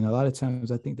through it. And a lot of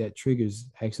times I think that triggers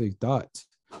actually thoughts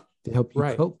to help you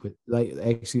cope with, like,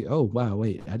 actually, oh, wow,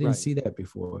 wait, I didn't see that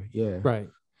before. Yeah. Right.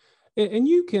 And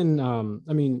you can,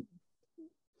 I mean,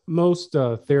 most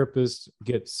therapists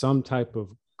get some type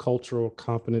of cultural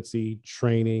competency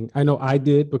training. I know I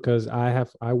did, because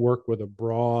I work with a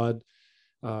broad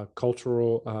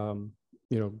cultural,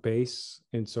 base.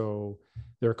 And so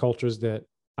there are cultures that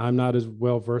I'm not as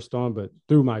well versed on, but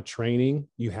through my training,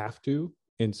 you have to.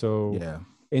 And so,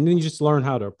 and then you just learn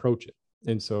how to approach it.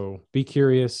 And so be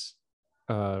curious,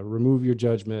 remove your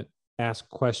judgment, ask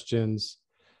questions.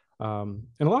 And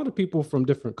a lot of people from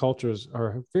different cultures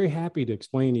are very happy to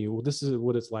explain to you, well, this is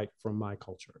what it's like from my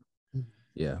culture.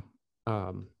 Yeah.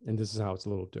 And this is how it's a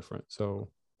little different. So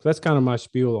that's kind of my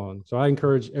spiel on. So I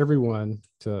encourage everyone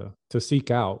to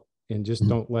seek out, and just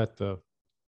don't let the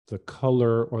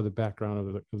color or the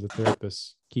background of the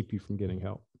therapist keep you from getting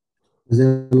help. Is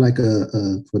there like a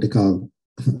what they call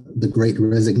the Great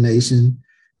Resignation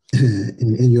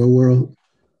in your world?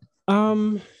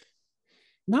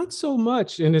 Not so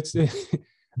much, and it's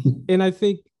and I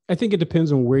think it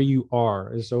depends on where you are.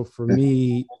 And so for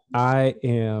me, I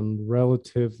am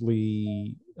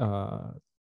relatively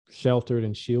sheltered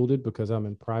and shielded because I'm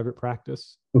in private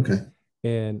practice. Okay.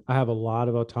 And I have a lot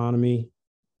of autonomy,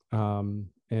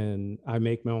 and I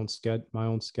make my own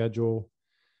schedule.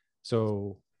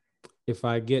 So if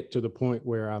I get to the point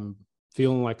where I'm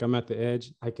feeling like I'm at the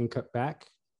edge, I can cut back.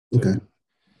 Okay.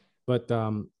 But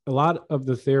a lot of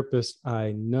the therapists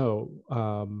I know,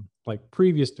 like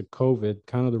previous to COVID,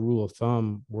 kind of the rule of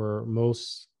thumb were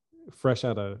most fresh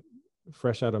out of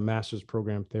master's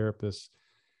program therapists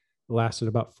lasted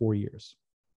about 4 years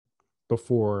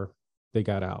before they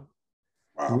got out.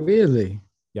 Wow. Really?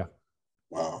 Yeah.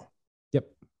 Wow. Yep.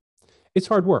 It's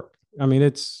hard work.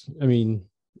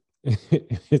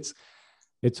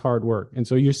 It's hard work. And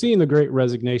so you're seeing the Great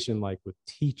Resignation, like with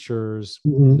teachers,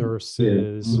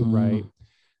 nurses, right?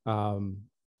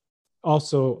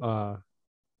 Also,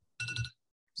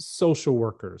 social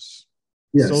workers.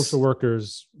 Yes. Social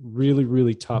workers, really,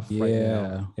 really tough right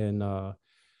now.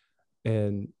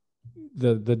 And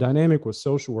the dynamic with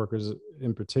social workers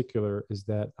in particular is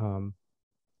that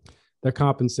their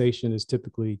compensation is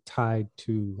typically tied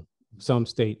to some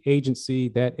state agency.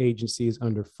 That agency is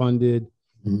underfunded.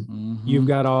 You've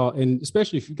got and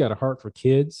especially if you've got a heart for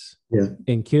kids,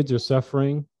 and kids are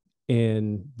suffering,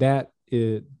 and I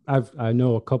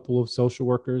know a couple of social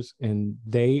workers, and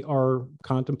they are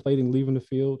contemplating leaving the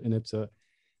field, and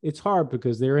it's hard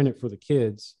because they're in it for the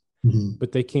kids,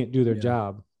 but they can't do their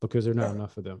job because there's not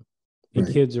enough of them,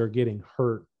 and kids are getting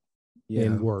hurt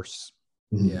and worse.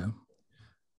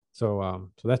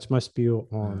 So that's my spiel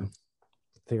on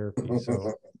therapy.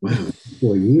 So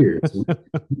 4 years.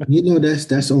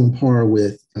 That's on par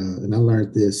with, and I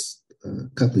learned this a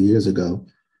couple of years ago.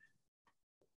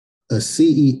 A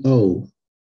CEO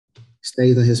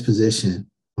stays in his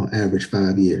position on average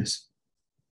 5 years.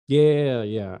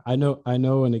 Yeah. I know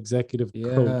an executive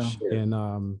coach,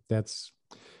 and that's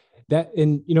that.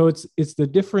 And it's the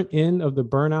different end of the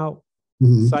burnout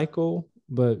cycle,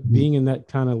 but being in that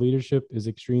kind of leadership is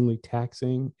extremely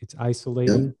taxing. It's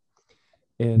isolating,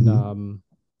 and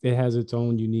it has its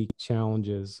own unique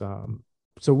challenges.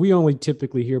 So we only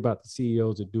typically hear about the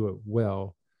CEOs that do it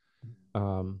well,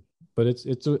 but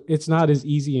it's not as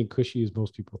easy and cushy as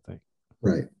most people think.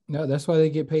 Right. No, that's why they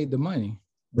get paid the money.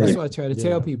 That's why I try to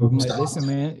tell people. I'm like, listen,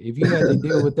 man, if you had to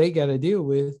deal with what they got to deal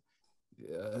with,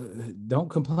 don't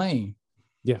complain.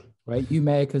 Yeah. Right. You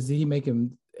mad because he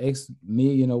making X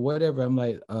million or whatever. I'm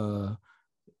like, I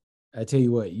tell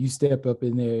you what, you step up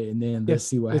in there and then let's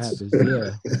see what happens.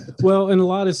 Yeah. Well, and a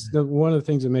lot of one of the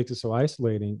things that makes it so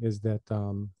isolating is that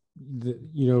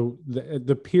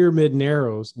the pyramid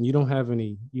narrows and you don't have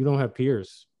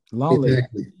peers. Lonely.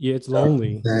 Exactly. Yeah, it's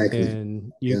lonely. Exactly.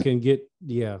 And you can get,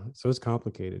 so it's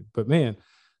complicated. But man,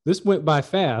 this went by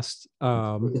fast.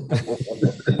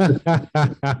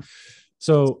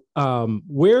 So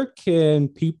where can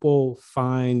people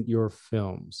find your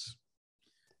films?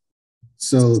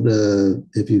 So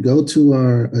if you go to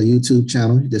our YouTube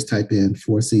channel, you just type in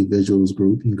 4C Visuals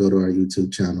Group. You can go to our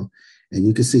YouTube channel and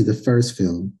you can see the first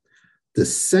film. The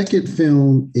second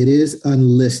film, it is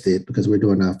unlisted because we're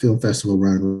doing our film festival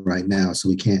run right now, so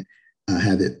we can't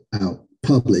have it out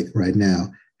public right now.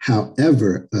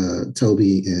 However,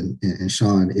 Toby and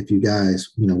Sean, if you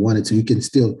guys wanted to, you can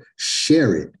still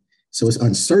share it, so it's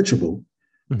unsearchable.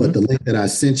 Mm-hmm. But the link that I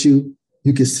sent you,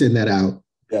 you can send that out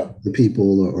to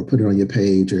people or put it on your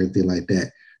page or anything like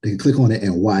that. They can click on it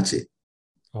and watch it.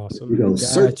 Awesome. If you go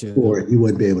search for it, you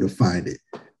wouldn't be able to find it.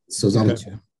 So it's almost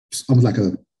like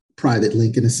a private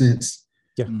link in a sense.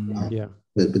 Yeah.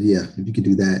 But yeah, if you could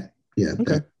do that,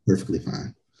 that's perfectly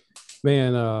fine.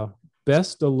 Man,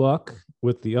 best of luck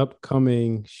with the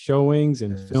upcoming showings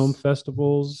and film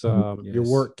festivals. Your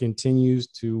work continues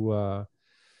to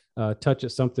touch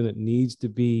at something that needs to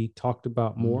be talked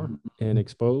about more and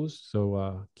exposed.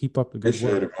 So keep up the good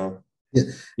work.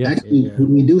 Actually,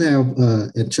 we do have,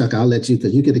 and Chuck, I'll let you,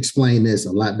 because you can explain this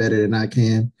a lot better than I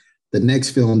can. The next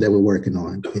film that we're working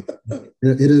on, it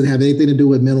doesn't have anything to do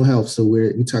with mental health. So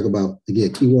we talk about,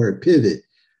 again, keyword pivot.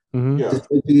 Mm-hmm. Just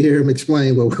you hear him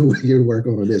explain what you're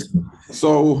working on this one.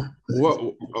 So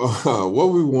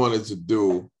what we wanted to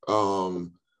do,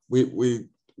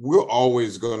 we're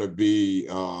always going to be,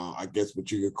 I guess,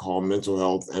 what you could call mental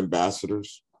health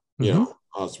ambassadors,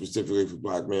 specifically for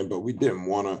Black men. But we didn't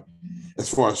want to,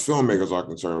 as far as filmmakers are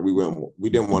concerned, we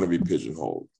didn't want to be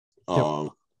pigeonholed.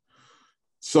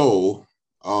 So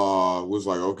it was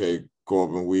like, okay,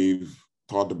 Corbin, we've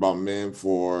talked about men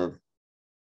for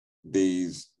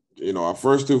these, our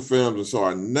first two films, and so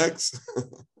our next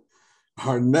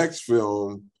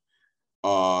film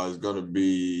is going to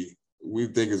be, we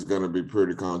think it's going to be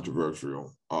pretty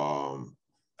controversial.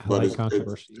 But it's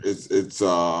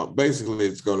basically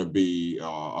it's going to be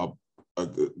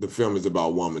the film is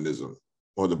about womanism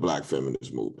or the Black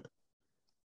feminist movement.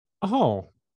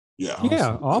 Oh,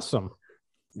 yeah, awesome.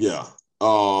 Yeah,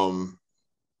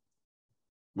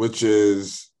 which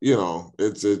is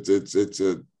it's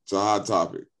a hot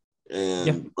topic,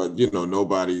 but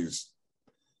nobody's.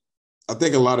 I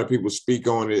think a lot of people speak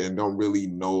on it and don't really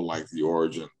know like the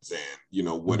origins and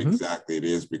what exactly it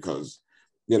is, because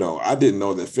I didn't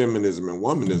know that feminism and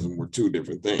womanism were two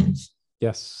different things.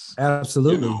 Yes,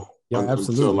 absolutely.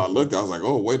 Absolutely. Until I looked, I was like,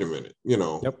 oh, wait a minute,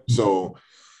 So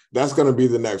that's going to be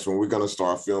the next one. We're going to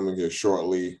start filming here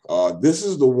shortly. This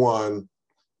is the one,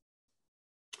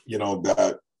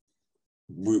 that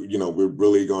we're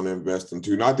really going to invest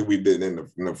into. Not that we did in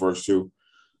the first two,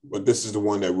 but this is the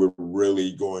one that we're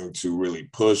really going to really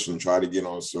push and try to get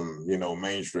on some,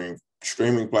 mainstream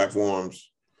streaming platforms.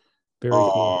 Very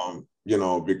cool.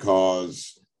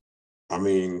 Because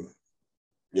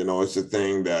it's a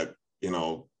thing that,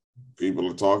 people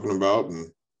are talking about,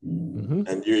 and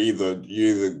and you're either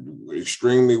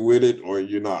extremely with it or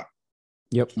you're not.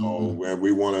 Yep. So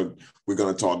we're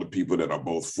going to talk to people that are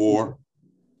both for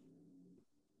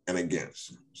and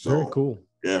against. So very cool.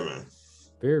 Yeah, man.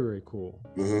 Very, very cool.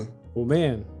 Mm-hmm. Well,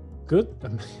 man, good.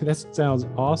 That sounds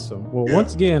awesome. Well,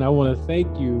 once again, I want to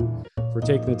thank you for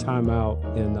taking the time out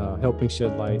and helping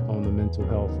shed light on the mental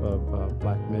health of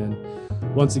Black men.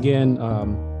 Once again,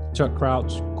 Chuck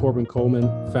Crouch, Corbin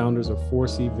Coleman, founders of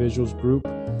 4C Visuals Group.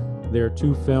 Their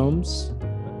two films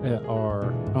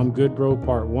are I'm Good Bro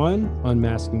Part 1,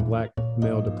 Unmasking Black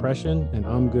Male Depression, and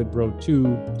I'm Good Bro 2,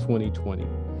 2020.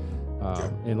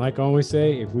 And like I always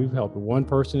say, if we've helped one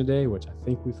person today, which I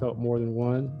think we've helped more than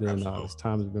one, then this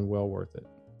time has been well worth it.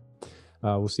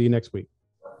 We'll see you next week.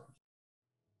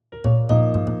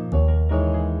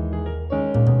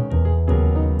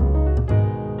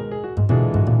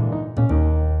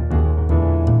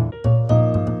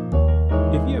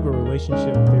 If you have a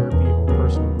relationship, therapy, or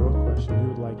personal growth question you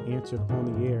would like answered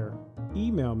on the air,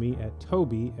 email me at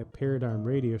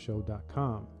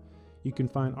toby@paradigmradioshow.com. You can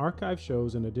find archive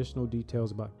shows and additional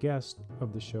details about guests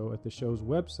of the show at the show's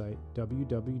website,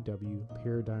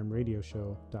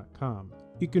 www.paradigmradioshow.com.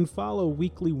 You can follow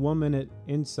weekly 1-minute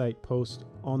insight posts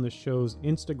on the show's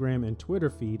Instagram and Twitter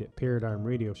feed at Paradigm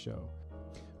Radio Show.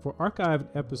 For archived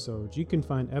episodes, you can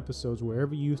find episodes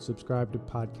wherever you subscribe to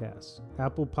podcasts: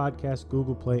 Apple Podcasts,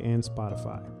 Google Play, and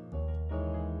Spotify.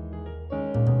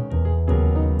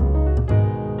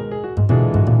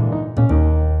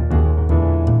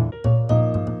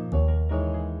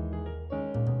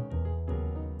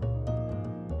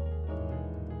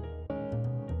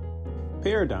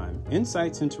 Paradigm,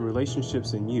 Insights into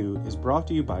Relationships in You is brought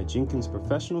to you by Jenkins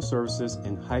Professional Services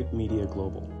and Hype Media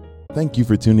Global. Thank you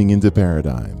for tuning into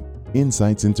Paradigm,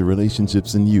 Insights into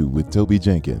Relationships in You with Toby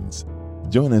Jenkins.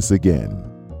 Join us again.